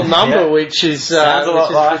Jason's old number, which is sounds a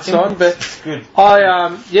lot like him. But good.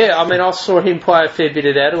 I saw him play a fair bit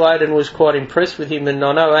at Adelaide and was quite impressed with him. And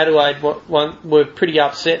I know Adelaide were pretty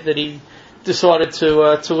upset that he decided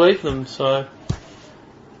to leave them. So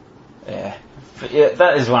that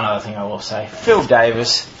is one other thing I will say. Phil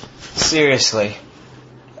Davis, seriously.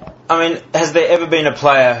 I mean, has there ever been a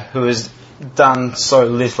player who has done so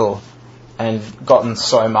little and gotten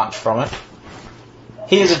so much from it?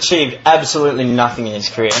 He has achieved absolutely nothing in his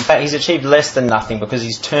career. In fact, he's achieved less than nothing because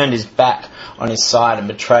he's turned his back on his side and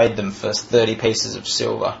betrayed them for 30 pieces of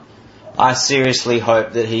silver. I seriously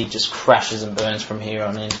hope that he just crashes and burns from here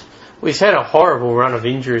on in. Well, he's had a horrible run of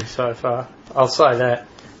injuries so far. I'll say that.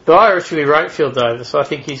 But I actually rate Phil Davis. I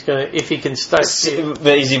think he's going to, if he can stay fit.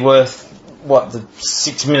 But is he worth, the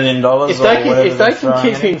 $6 million if they can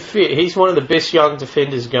keep him fit, he's one of the best young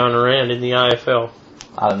defenders going around in the AFL.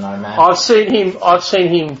 I don't know, man. I've seen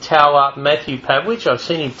him towel up Matthew Pavlich. I've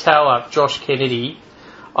seen him towel up Josh Kennedy.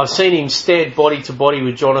 I've seen him stand body to body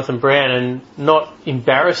with Jonathan Brown and not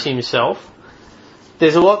embarrass himself.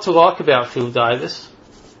 There's a lot to like about Phil Davis,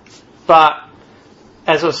 but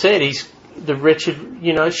as I said, he's the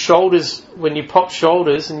wretched, shoulders. When you pop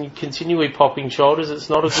shoulders and you're continually popping shoulders, it's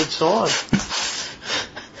not a good sign.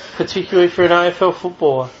 Particularly for an AFL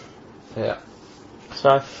footballer. Yeah.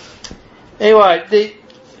 So, anyway,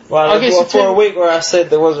 I guess for a week where I said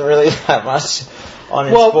there wasn't really that much on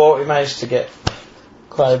in sport, we managed to get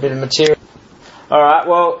quite a bit of material. Alright,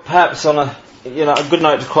 well, perhaps on a good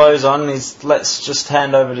note to close on is let's just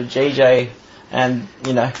hand over to GJ and,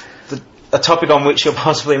 a topic on which you're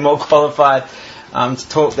possibly more qualified to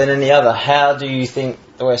talk than any other. How do you think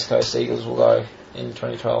the West Coast Eagles will go in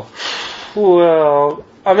 2012? Well,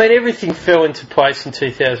 I mean, everything fell into place in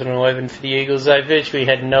 2011 for the Eagles. They virtually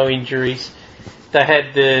had no injuries. They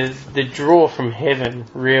had the draw from heaven,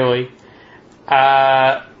 really.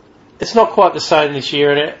 It's not quite the same this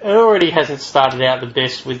year, and it already hasn't started out the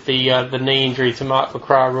best with the knee injury to Mark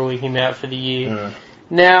LaCroix ruling him out for the year.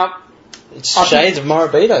 Now, it's shades of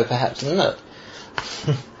Morabito, perhaps, isn't it?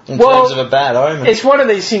 In terms of a bad omen. It's one of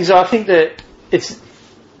these things. I think that it's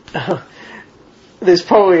there's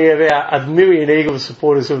probably about 1 million Eagles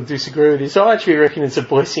supporters who will disagree with this. I actually reckon it's a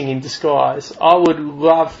blessing in disguise. I would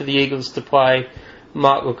love for the Eagles to play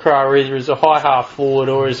Mark LaCroix either as a high half forward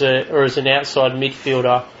or as an outside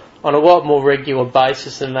midfielder on a lot more regular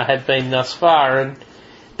basis than they have been thus far. And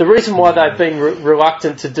the reason why they've been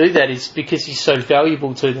reluctant to do that is because he's so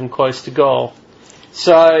valuable to them close to goal.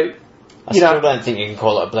 So, I still don't think you can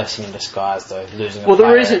call it a blessing in disguise, though, losing a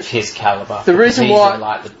player of his calibre. The reason why,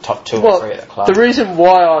 in, the top 2 or 3 at the club. The reason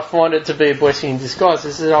why I find it to be a blessing in disguise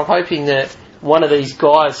is that I'm hoping that one of these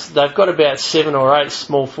guys, they've got about 7 or 8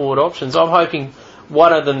 small forward options. I'm hoping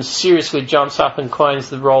one of them seriously jumps up and claims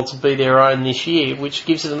the role to be their own this year, which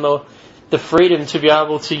gives them the freedom to be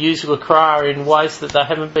able to use LaCroix in ways that they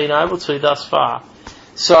haven't been able to thus far.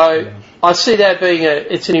 So I see that being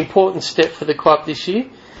it's an important step for the club this year.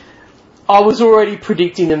 I was already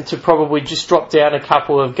predicting them to probably just drop down a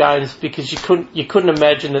couple of games because you couldn't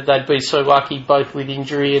imagine that they'd be so lucky both with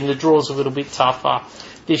injury and the draw's a little bit tougher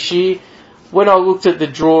this year. When I looked at the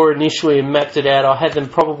draw initially and mapped it out, I had them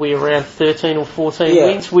probably around 13 or 14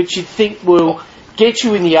 wins, which you'd think will get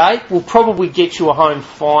you in the 8, will probably get you a home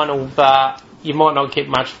final, but you might not get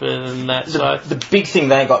much further than that. The big thing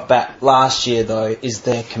they got back last year, though, is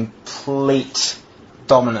their complete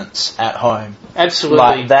dominance at home. Absolutely.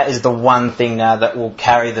 Like, that is the one thing now that will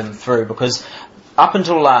carry them through, because up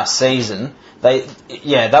until last season,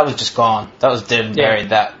 that was just gone. That was dead and buried,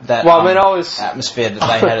 that atmosphere that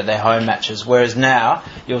they had at their home matches. Whereas now,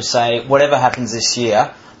 you'll say, whatever happens this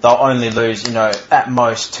year, they'll only lose, at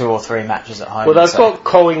most 2 or 3 matches at home. Well, they've got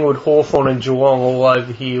Collingwood, Hawthorn and Geelong all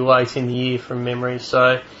over here late in the year from memory,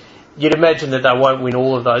 so you'd imagine that they won't win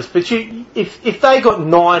all of those. But if they got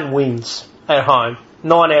 9 wins at home,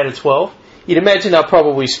 9 out of 12, you'd imagine they'll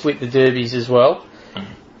probably split the derbies as well.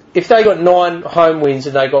 If they got 9 home wins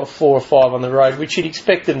and they got 4 or 5 on the road, which you'd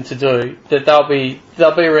expect them to do, that they'll be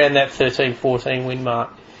around that 13, 14 win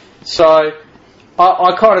mark. So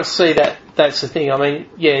I kind of see that that's the thing. I mean,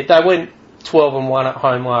 they went 12-1 at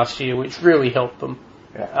home last year, which really helped them.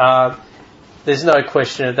 Yeah. There's no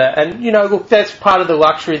question of that. And look, that's part of the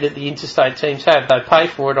luxury that the interstate teams have. They pay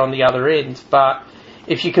for it on the other end, but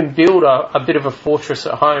if you can build a bit of a fortress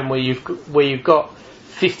at home where you've got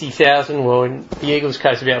 50,000, well, in the Eagles'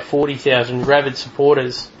 case, about 40,000 rabid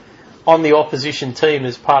supporters on the opposition team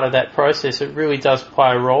as part of that process, it really does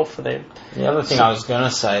play a role for them. The other thing I was going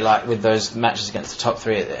to say, like with those matches against the top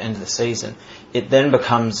 3 at the end of the season, it then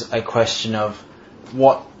becomes a question of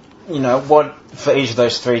what for each of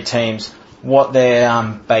those 3 teams, what their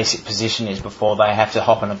basic position is before they have to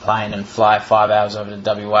hop on a plane and fly 5 hours over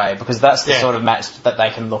to WA, because that's the sort of match that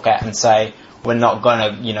they can look at and say, we're not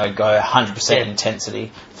going to, go 100%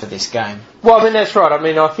 intensity for this game. Well, I mean, that's right. I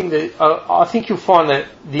mean, I think you'll find that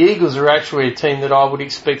the Eagles are actually a team that I would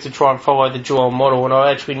expect to try and follow the Geelong model, and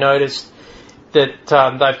I actually noticed that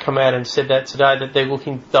they've come out and said that today, that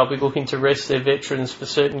they'll be looking to rest their veterans for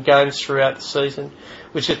certain games throughout the season,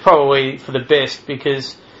 which is probably for the best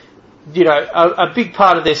because, a big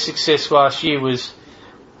part of their success last year was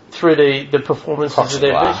through the performances of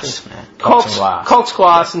their veterans. Cox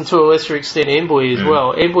Glass and to a lesser extent Embury as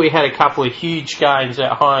well. Embury had a couple of huge games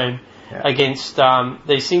at home against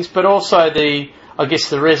these things, but also the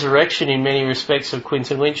resurrection in many respects of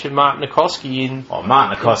Quinton Lynch and Martin Nikoski.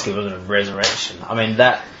 Martin Nikoski wasn't a resurrection. I mean,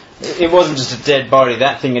 it wasn't just a dead body.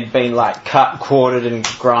 That thing had been cut, quartered and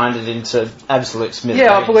grinded into absolute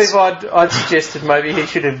smithereens. Yeah, I believe I'd suggested maybe he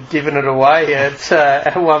should have given it away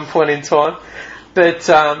at one point in time. But,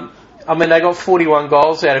 they got 41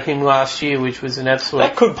 goals out of him last year, which was an absolute...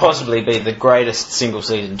 That could possibly be the greatest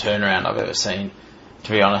single-season turnaround I've ever seen,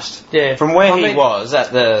 to be honest. Yeah. From where he was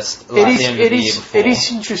at the end of the year before. It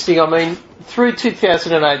is interesting. I mean, through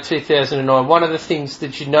 2008, 2009, one of the things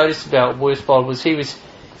that you noticed about Worsfold was he was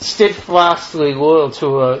steadfastly loyal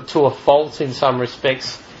to a fault in some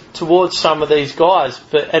respects towards some of these guys.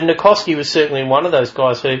 And Nikoski was certainly one of those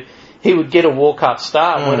guys who... He would get a walk-up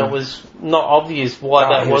start when it was not obvious why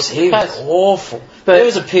that was the case. He was awful. But there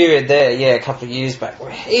was a period there, a couple of years back, where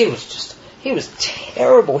he was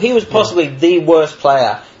terrible. He was possibly the worst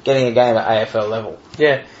player getting a game at AFL level.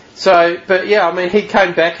 Yeah. So, he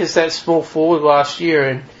came back as that small forward last year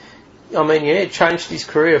and, it changed his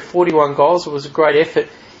career. 41 goals, it was a great effort.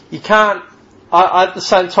 You can't, at the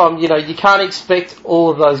same time, you can't expect all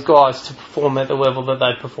of those guys to perform at the level that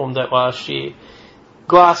they performed at last year.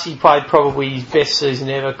 Glassy played probably his best season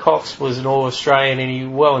ever. Cox was an All-Australian and he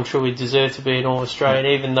well and truly deserved to be an All-Australian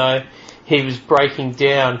even though he was breaking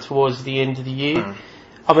down towards the end of the year.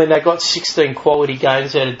 They got 16 quality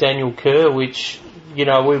games out of Daniel Kerr, which, we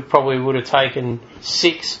probably would have taken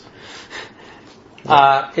 6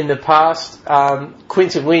 in the past.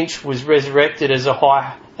 Quinton Lynch was resurrected as a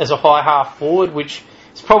high half forward, which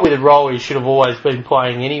is probably the role he should have always been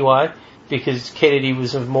playing anyway, because Kennedy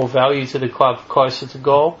was of more value to the club closer to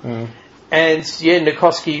goal. And,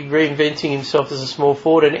 Nikoski reinventing himself as a small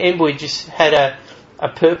forward, and Embury just had a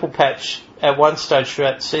purple patch at one stage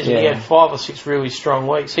throughout the season. He had 5 or 6 really strong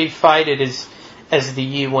weeks. He faded as the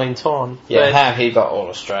year went on. Yeah, how he got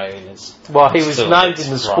All-Australian is... Well, he was named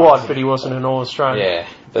in the squad, but he wasn't an All-Australian. Yeah,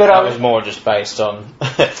 but that was more just based on,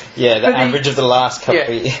 the average of the last couple of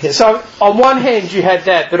years. So, on one hand you had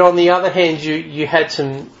that, but on the other hand you had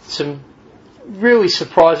some really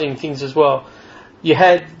surprising things as well. You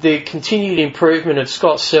had the continued improvement of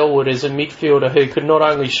Scott Selwood as a midfielder who could not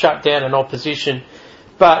only shut down an opposition,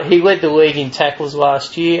 but he led the league in tackles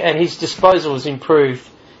last year and his disposal was improved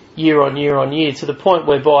year on year on year, to the point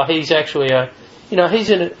whereby he's actually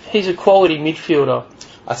he's a quality midfielder.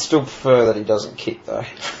 I still prefer that he doesn't kick though.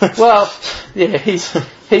 Well, yeah,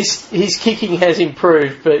 his kicking has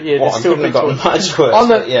improved, but yeah, there's still gotten much worse.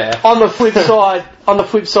 On the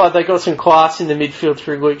flip side, they got some class in the midfield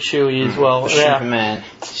through Luke Shuey as well. Superman.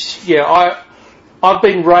 Yeah, I've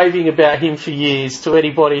been raving about him for years to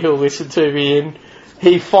anybody who'll listen to me, and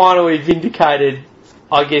he finally vindicated,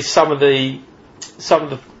 I guess, some of the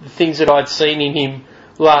things that I'd seen in him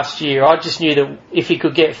last year. I just knew that if he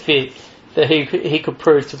could get fit, that he could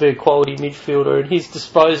prove to be a quality midfielder, and his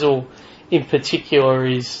disposal in particular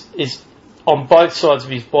is on both sides of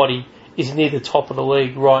his body is near the top of the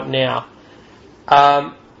league right now.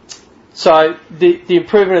 So the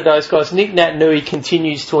improvement of those guys. Nick Naitanui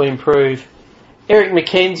continues to improve. Eric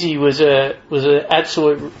McKenzie was an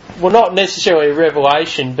absolute, well, not necessarily a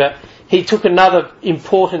revelation, but he took another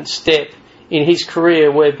important step in his career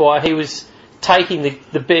whereby he was taking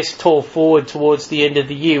the best tall forward towards the end of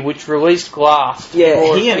the year, which released Glass.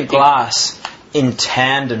 Yeah, he and Glass in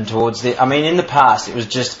tandem towards the... I mean, in the past, it was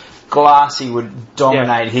just Glassy would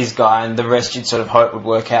dominate his guy and the rest you'd sort of hope would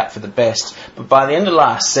work out for the best. But by the end of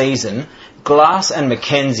last season, Glass and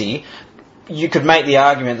McKenzie, you could make the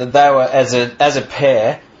argument that they were, as a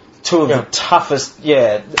pair, two of the toughest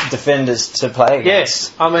defenders to play against.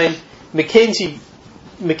 Yes, I mean, McKenzie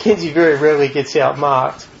very rarely gets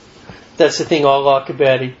outmarked. That's the thing I like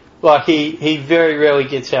about him. Like, he very rarely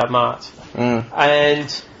gets outmarked.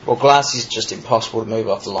 And... Well, Glass is just impossible to move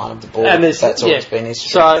off the line of the ball. And that's always been his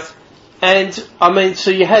strength.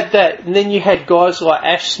 So you had that, and then you had guys like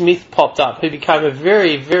Ash Smith popped up, who became a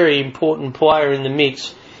very, very important player in the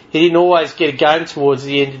mix. He didn't always get a game towards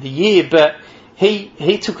the end of the year, but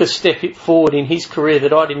he took a step forward in his career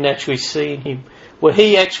that I didn't actually see in him, where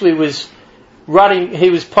he actually was running. He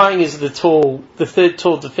was playing as the third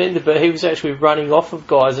tall defender, but he was actually running off of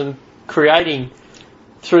guys and creating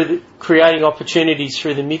opportunities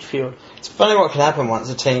through the midfield. It's funny what can happen once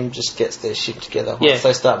a team just gets their shit together. Once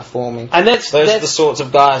they start performing, and those are the sorts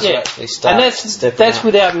of guys who actually start. And that's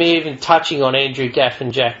without me even touching on Andrew Gaff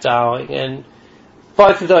and Jack Darling, and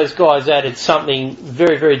both of those guys added something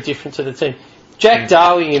very, very different to the team. Jack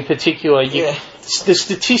Darling in particular, the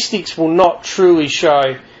statistics will not truly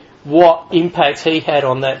show what impact he had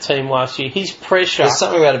on that team last year. His pressure... There's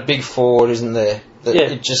something about a big forward, isn't there? That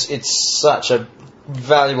it's such a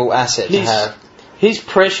valuable asset to have. His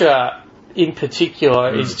pressure in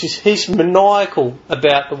particular is just... He's maniacal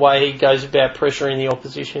about the way he goes about pressuring the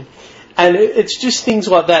opposition. And it's just things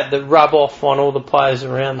like that rub off on all the players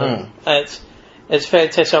around them. It's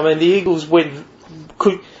fantastic. I mean, the Eagles were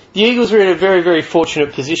in a very, very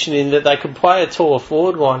fortunate position in that they could play a taller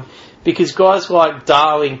forward line, because guys like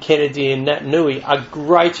Darling, Kennedy and Naitanui are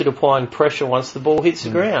great at applying pressure once the ball hits the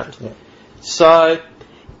ground. Yeah. So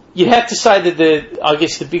you'd have to say that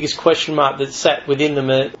the biggest question mark that sat within them,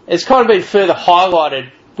 it's kind of been further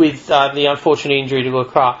highlighted with the unfortunate injury to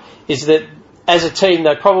Leclerc, is that as a team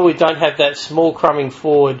they probably don't have that small crumbing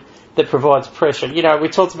forward that provides pressure. You know, we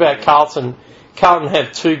talked about Carlton. Carlton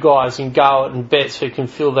have two guys in Garlett and Betts who can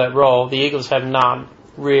fill that role. The Eagles have none,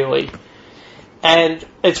 really. And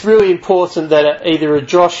it's really important that either a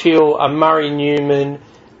Josh Hill, a Murray Newman,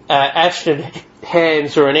 Ashton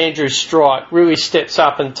Hams or an Andrew Strike really steps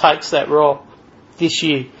up and takes that role this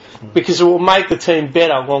year, because it will make the team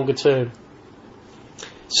better longer term.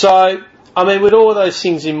 So, I mean, with all of those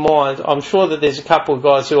things in mind, I'm sure that there's a couple of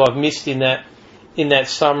guys who I've missed in that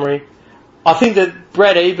summary. I think that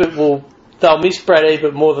they'll miss Brad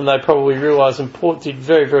Ebert more than they probably realise, and Port did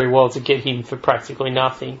very, very well to get him for practically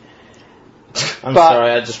nothing. I'm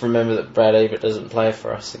sorry, I just remember that Brad Ebert doesn't play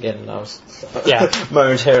for us again, and I was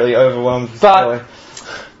momentarily overwhelmed with joy.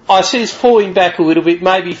 I see us falling back a little bit,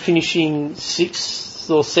 maybe finishing 6th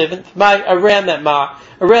or 7th, around that mark,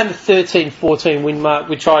 around the 13-14 win mark,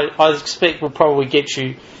 which I expect will probably get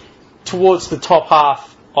you towards the top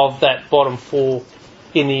half of that bottom 4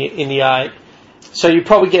 in the 8. So you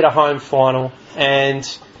probably get a home final. And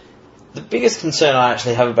the biggest concern I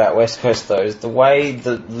actually have about West Coast, though, is the way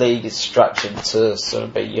the league is structured to sort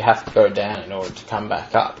of be you have to go down in order to come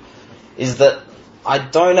back up, is that I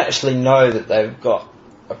don't actually know that they've got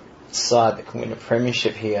a side that can win a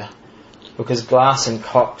premiership here, because Glass and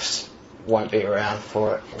Cox won't be around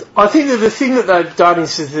for it. I think that the thing that they've done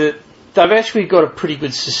is that they've actually got a pretty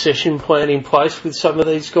good succession plan in place with some of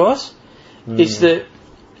these guys. Is that,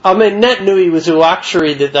 I mean, Naitanui was a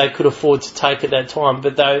luxury that they could afford to take at that time,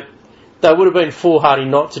 but they would have been foolhardy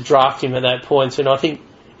not to draft him at that point, and I think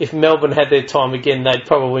if Melbourne had their time again, they'd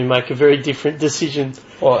probably make a very different decision.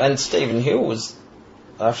 Well, and Stephen Hill was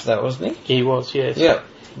after that, wasn't he? He was, yes. Yeah.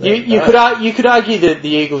 You could argue that the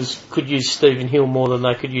Eagles could use Stephen Hill more than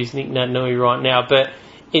they could use Nick Naitanui right now, but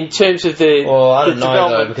in terms of the I don't know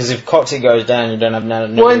though, because if Coxie goes down, you don't have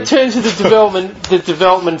Naitanui. Well, in terms of the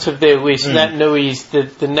development of their list, Naitanui is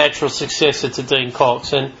the natural successor to Dean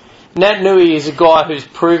Cox, and Naitanui is a guy who's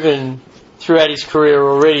proven throughout his career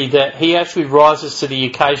already that he actually rises to the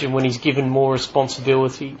occasion when he's given more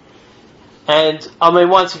responsibility. And, I mean,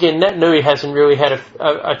 once again, Naitanui hasn't really had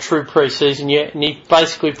a true pre-season yet, and he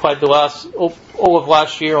basically played all of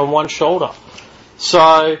last year on one shoulder.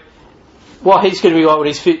 So, what he's going to be like when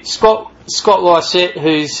he's fit. Scott Lysette,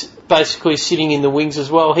 who's basically sitting in the wings as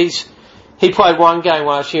well, he played one game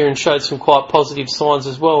last year and showed some quite positive signs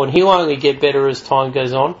as well, and he'll only get better as time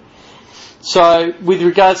goes on. So, with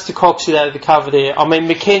regards to Coxie out of the cover there, I mean,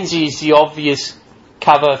 Mackenzie is the obvious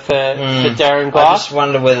cover for Darren Glass. I just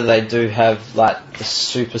wonder whether they do have, like, the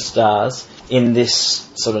superstars in this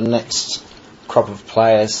sort of next crop of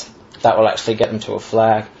players that will actually get them to a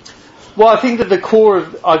flag. Well, I think that the core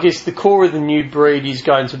of the new breed is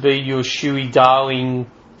going to be your Shuey, Darling,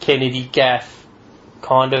 Kennedy, Gaff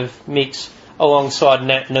kind of mix alongside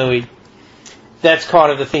Naitanui. That's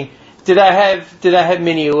kind of the thing. Do they have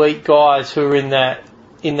many elite guys who are in that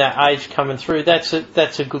age coming through? That's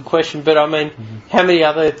a good question. But I mean, how many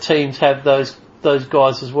other teams have those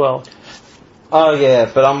guys as well? Oh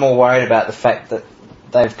yeah, but I'm more worried about the fact that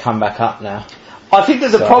they've come back up now. I think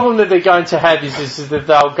that the problem that they're going to have is that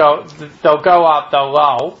they'll go up, they'll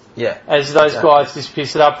lull, as those guys disappear.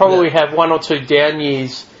 So they'll probably have one or two down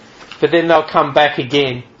years, but then they'll come back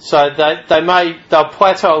again. So they'll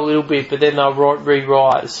plateau a little bit, but then they'll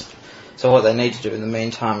re-rise. So what they need to do in the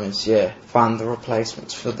meantime is, find the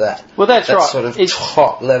replacements for that. Well, that's right. Sort of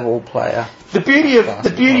top level player. The beauty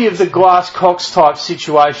of the Glass Cox type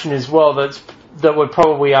situation as well that we're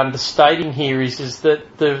probably understating here is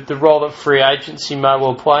that the role that free agency may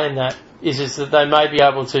well play in that is that they may be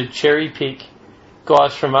able to cherry pick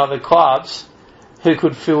guys from other clubs who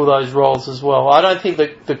could fill those roles as well. I don't think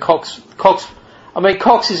that the Cox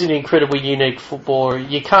is an incredibly unique footballer.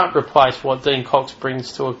 You can't replace what Dean Cox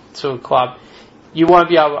brings to a club. You won't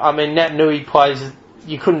be able. I mean, Naitanui plays.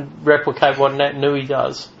 You couldn't replicate what Naitanui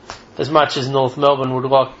does, as much as North Melbourne would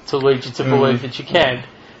like to lead you to believe that you can.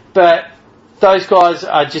 But those guys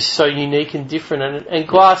are just so unique and different, and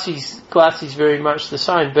Glassy's very much the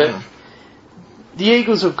same. But the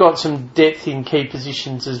Eagles have got some depth in key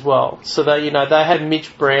positions as well. So they have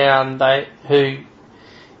Mitch Brown, who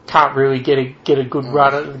can't really get a good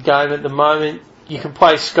run at the game at the moment. You can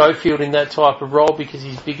play Schofield in that type of role because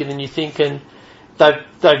he's bigger than you think, and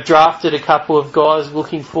they've drafted a couple of guys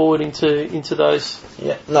looking forward into those.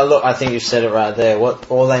 Yeah, no, look, I think you've said it right there.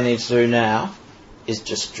 All they need to do now is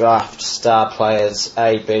just draft star players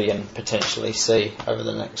A, B, and potentially C over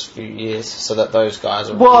the next few years, so that those guys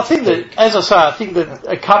are. Well, I think that, as I say, I think that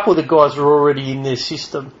a couple of the guys are already in their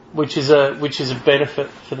system, which is a benefit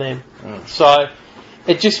for them. So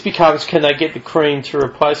it just becomes, can they get the cream to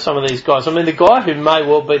replace some of these guys? I mean, the guy who may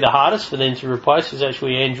well be the hardest for them to replace is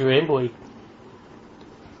actually Andrew Embley,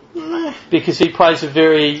 because he plays a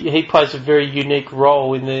very unique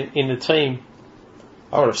role in the team.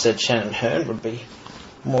 I would have said Shannon Hearn would be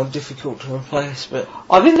more difficult to replace, but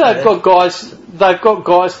I think they've got guys. They've got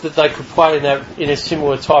guys that they could play in a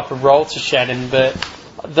similar type of role to Shannon, but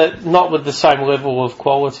that not with the same level of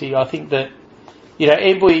quality. I think that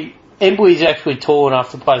Embley's actually tall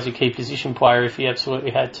enough to play as a key position player if he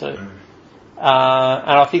absolutely had to, and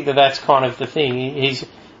I think that's kind of the thing. He's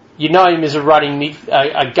him as a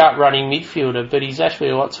gut running midfielder, but he's actually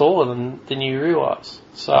a lot taller than you realise.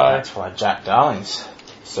 So that's why Jack Darling's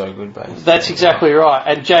so good, basically. That's exactly right.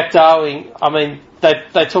 And Jack Darling, I mean,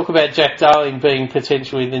 they talk about Jack Darling being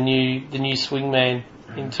potentially the new swingman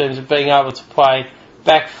in terms of being able to play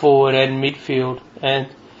back, forward, and midfield. And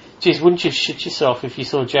geez, wouldn't you shit yourself if you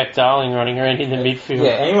saw Jack Darling running around in the midfield?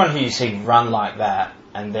 Yeah, anyone who you see run like that,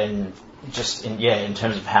 and then just in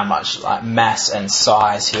terms of how much like mass and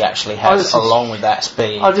size he actually has, along with that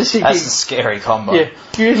speed, that's a scary combo. Yeah,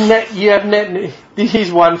 you have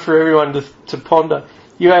here's one for everyone to ponder.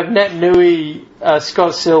 You have Naitanui,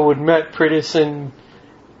 Scott Selwood, Matt Prittis, and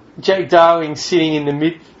Jack Darling sitting in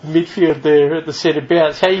the midfield there at the centre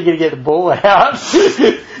bounce. How are you going to get the ball out?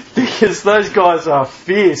 Because those guys are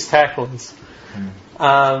fierce tacklers.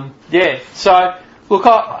 So look,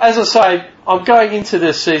 as I say, I'm going into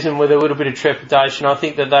this season with a little bit of trepidation. I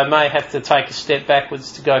think that they may have to take a step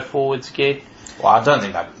backwards to go forwards again. Well, I don't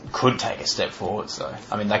think they could take a step forwards, though.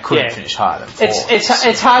 I mean, they couldn't finish higher than fourth.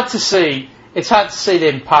 It's hard to see. It's hard to see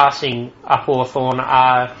them passing a Hawthorn,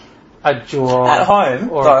 a Geelong at home,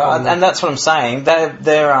 though, and that's what I'm saying.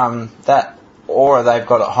 They're that aura they've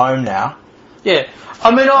got at home now. Yeah,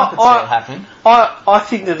 I mean, I could see it happening. I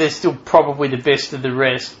think that they're still probably the best of the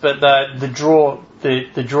rest, but the draw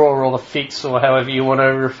or the fix, or however you want to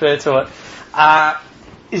refer to it,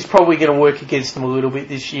 is probably going to work against them a little bit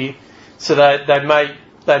this year. So they may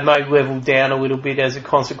level down a little bit as a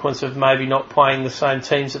consequence of maybe not playing the same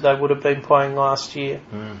teams that they would have been playing last year.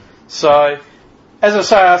 So, as I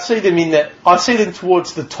say, I see them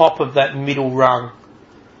towards the top of that middle rung.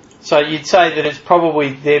 So you'd say that it's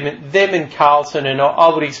probably them and Carlton, and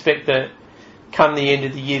I would expect that come the end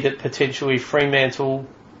of the year that potentially Fremantle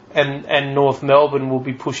and North Melbourne will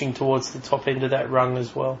be pushing towards the top end of that rung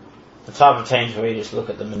as well. The type of teams where you just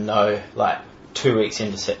look at them and know, like, 2 weeks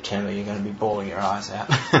into September you're going to be bawling your eyes out.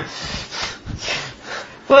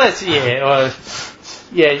 Well, that's,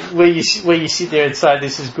 where you sit there and say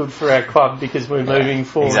this is good for our club because we're moving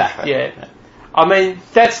forward. Exactly. Yeah. I mean,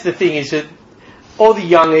 that's the thing, is that all the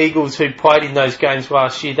young Eagles who played in those games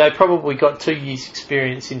last year, they probably got 2 years'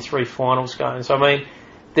 experience in 3 finals games. I mean,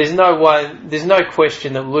 there's no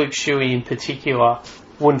question that Luke Shuey in particular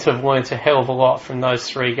wouldn't have learnt a hell of a lot from those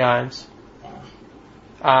 3 games.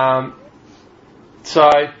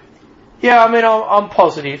 So, yeah, I mean, I'm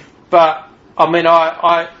positive, but I mean,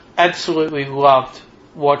 I absolutely loved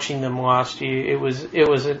watching them last year. It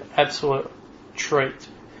was an absolute treat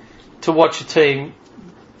to watch a team.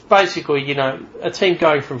 Basically, a team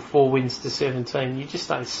going from 4 wins to 17, you just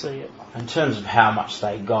don't see it. In terms of how much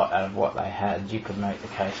they got out of what they had, you could make the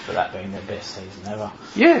case for that being their best season ever.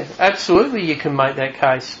 Yeah, absolutely, you can make that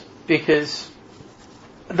case because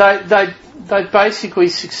they basically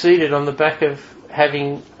succeeded on the back of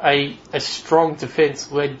having a strong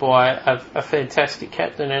defence led by a fantastic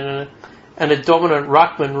captain and a dominant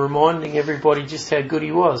ruckman, reminding everybody just how good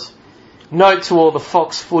he was. Note to all the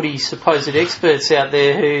Fox Footy supposed experts out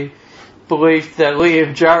there who believed that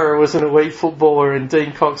Liam Jarrah was an elite footballer and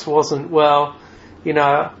Dean Cox wasn't. Well,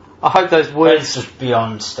 I hope those words... That's just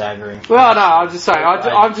beyond staggering. Well, no, I'm just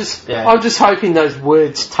saying, I'm just hoping those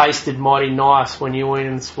words tasted mighty nice when you went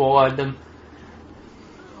and swallowed them.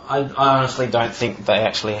 I honestly don't think they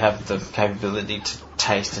actually have the capability to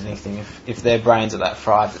taste anything if their brains are that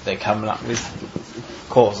fried that they're coming up with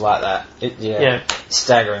calls like that.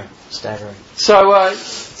 Staggering. So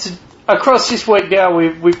across this week now,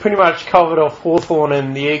 we've pretty much covered off Hawthorn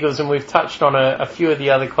and the Eagles, and we've touched on a few of the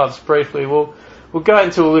other clubs briefly. We'll go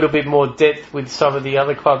into a little bit more depth with some of the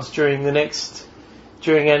other clubs during our next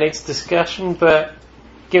discussion. But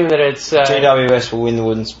given that it's GWS will win the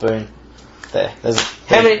wooden spoon.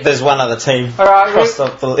 There's one other team crossed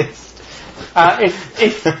off the list.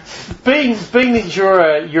 If being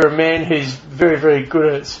that you're a man who's very, very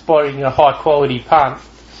good at spotting a high quality punt,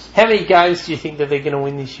 how many games do you think that they're going to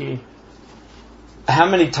win this year? How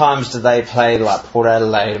many times do they play like Port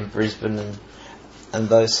Adelaide and Brisbane and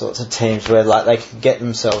those sorts of teams where like they can get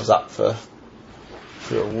themselves up for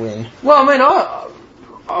a win? Well, I mean,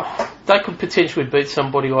 they could potentially beat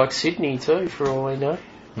somebody like Sydney too, for all we know.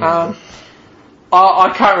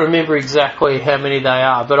 I can't remember exactly how many they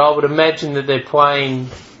are, but I would imagine that they're playing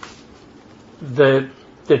the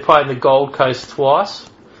Gold Coast twice.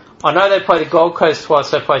 I know they play the Gold Coast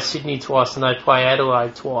twice, they play Sydney twice, and they play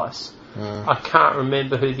Adelaide twice. I can't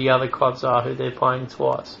remember who the other clubs are who they're playing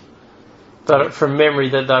twice. But from memory,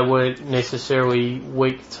 that they weren't necessarily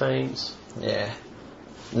weak teams. Yeah.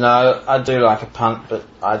 No, I do like a punt, but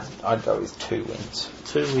I'd go with 2 wins.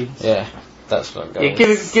 2 wins. Yeah. That's what I'm going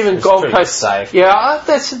with. Given Gold Coast safe. Yeah,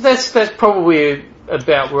 that's probably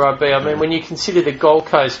about where I'd be. I mean, when you consider the Gold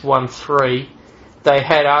Coast won 3, they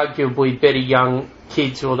had arguably better young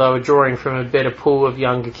kids, or they were drawing from a better pool of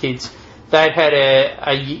younger kids. They'd had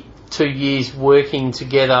a 2 years working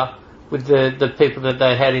together with the people that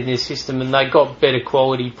they had in their system, and they got better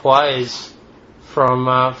quality players from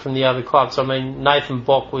the other clubs. I mean, Nathan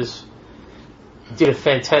Bock did a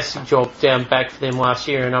fantastic job down back for them last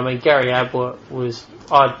year, and I mean Gary Ablett was,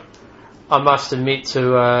 I must admit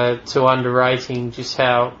to underrating just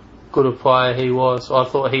how good a player he was. I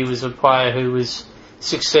thought he was a player who was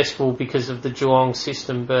successful because of the Geelong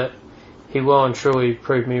system, but he well and truly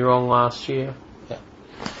proved me wrong last year. Yeah.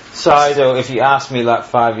 So if you ask me like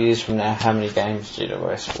 5 years from now how many games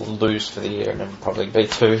GWS will lose for the year, and it'll probably be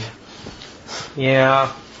 2.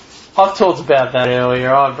 Yeah. I've talked about that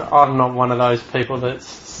earlier. I'm not one of those people that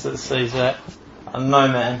sees that. No,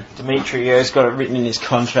 man. Demetrio's got it written in his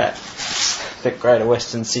contract that Greater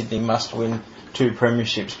Western Sydney must win 2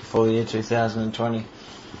 premierships before the year 2020.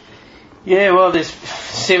 Yeah, well, there's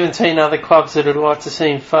 17 other clubs that would like to see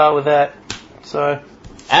him fail with that. So.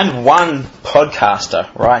 And one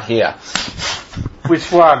podcaster right here. Which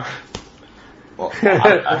one? Well,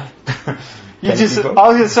 I was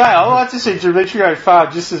going to say, I like to see Demetrio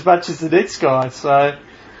farm just as much as the next guy, so...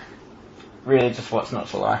 Really, just what's not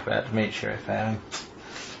to like about Demetrio failing?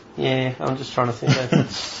 Yeah, I'm just trying to think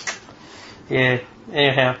of Yeah,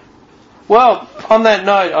 anyhow. Well, on that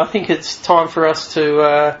note, I think it's time for us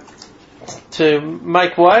to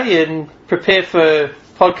make way and prepare for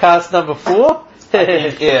podcast number 4.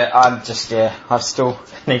 I still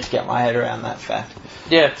need to get my head around that fact.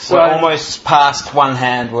 Yeah, so... We're almost past one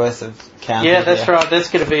hand worth of counting. Yeah, that's right. That's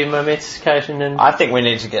going to be a momentous occasion. And I think we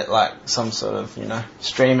need to get like some sort of,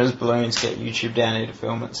 streamers, balloons, get YouTube down here to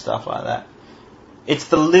film it and stuff like that. It's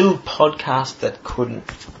the little podcast that couldn't,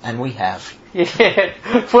 and we have. Yeah,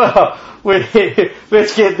 well,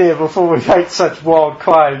 let's get there before we make such wild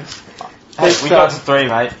claims. Hey, we got to 3,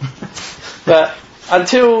 mate. But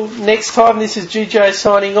until next time, this is GJ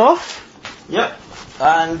signing off. Yep.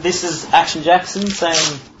 And this is Action Jackson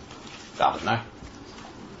saying, I don't know.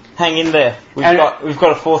 Hang in there. We've got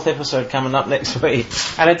a 4th episode coming up next week.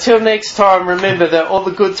 And until next time, remember that all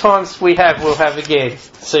the good times we have, we'll have again.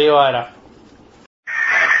 See you later.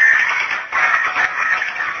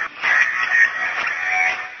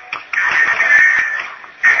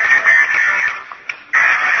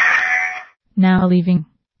 Now leaving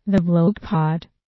the Vlog Pod.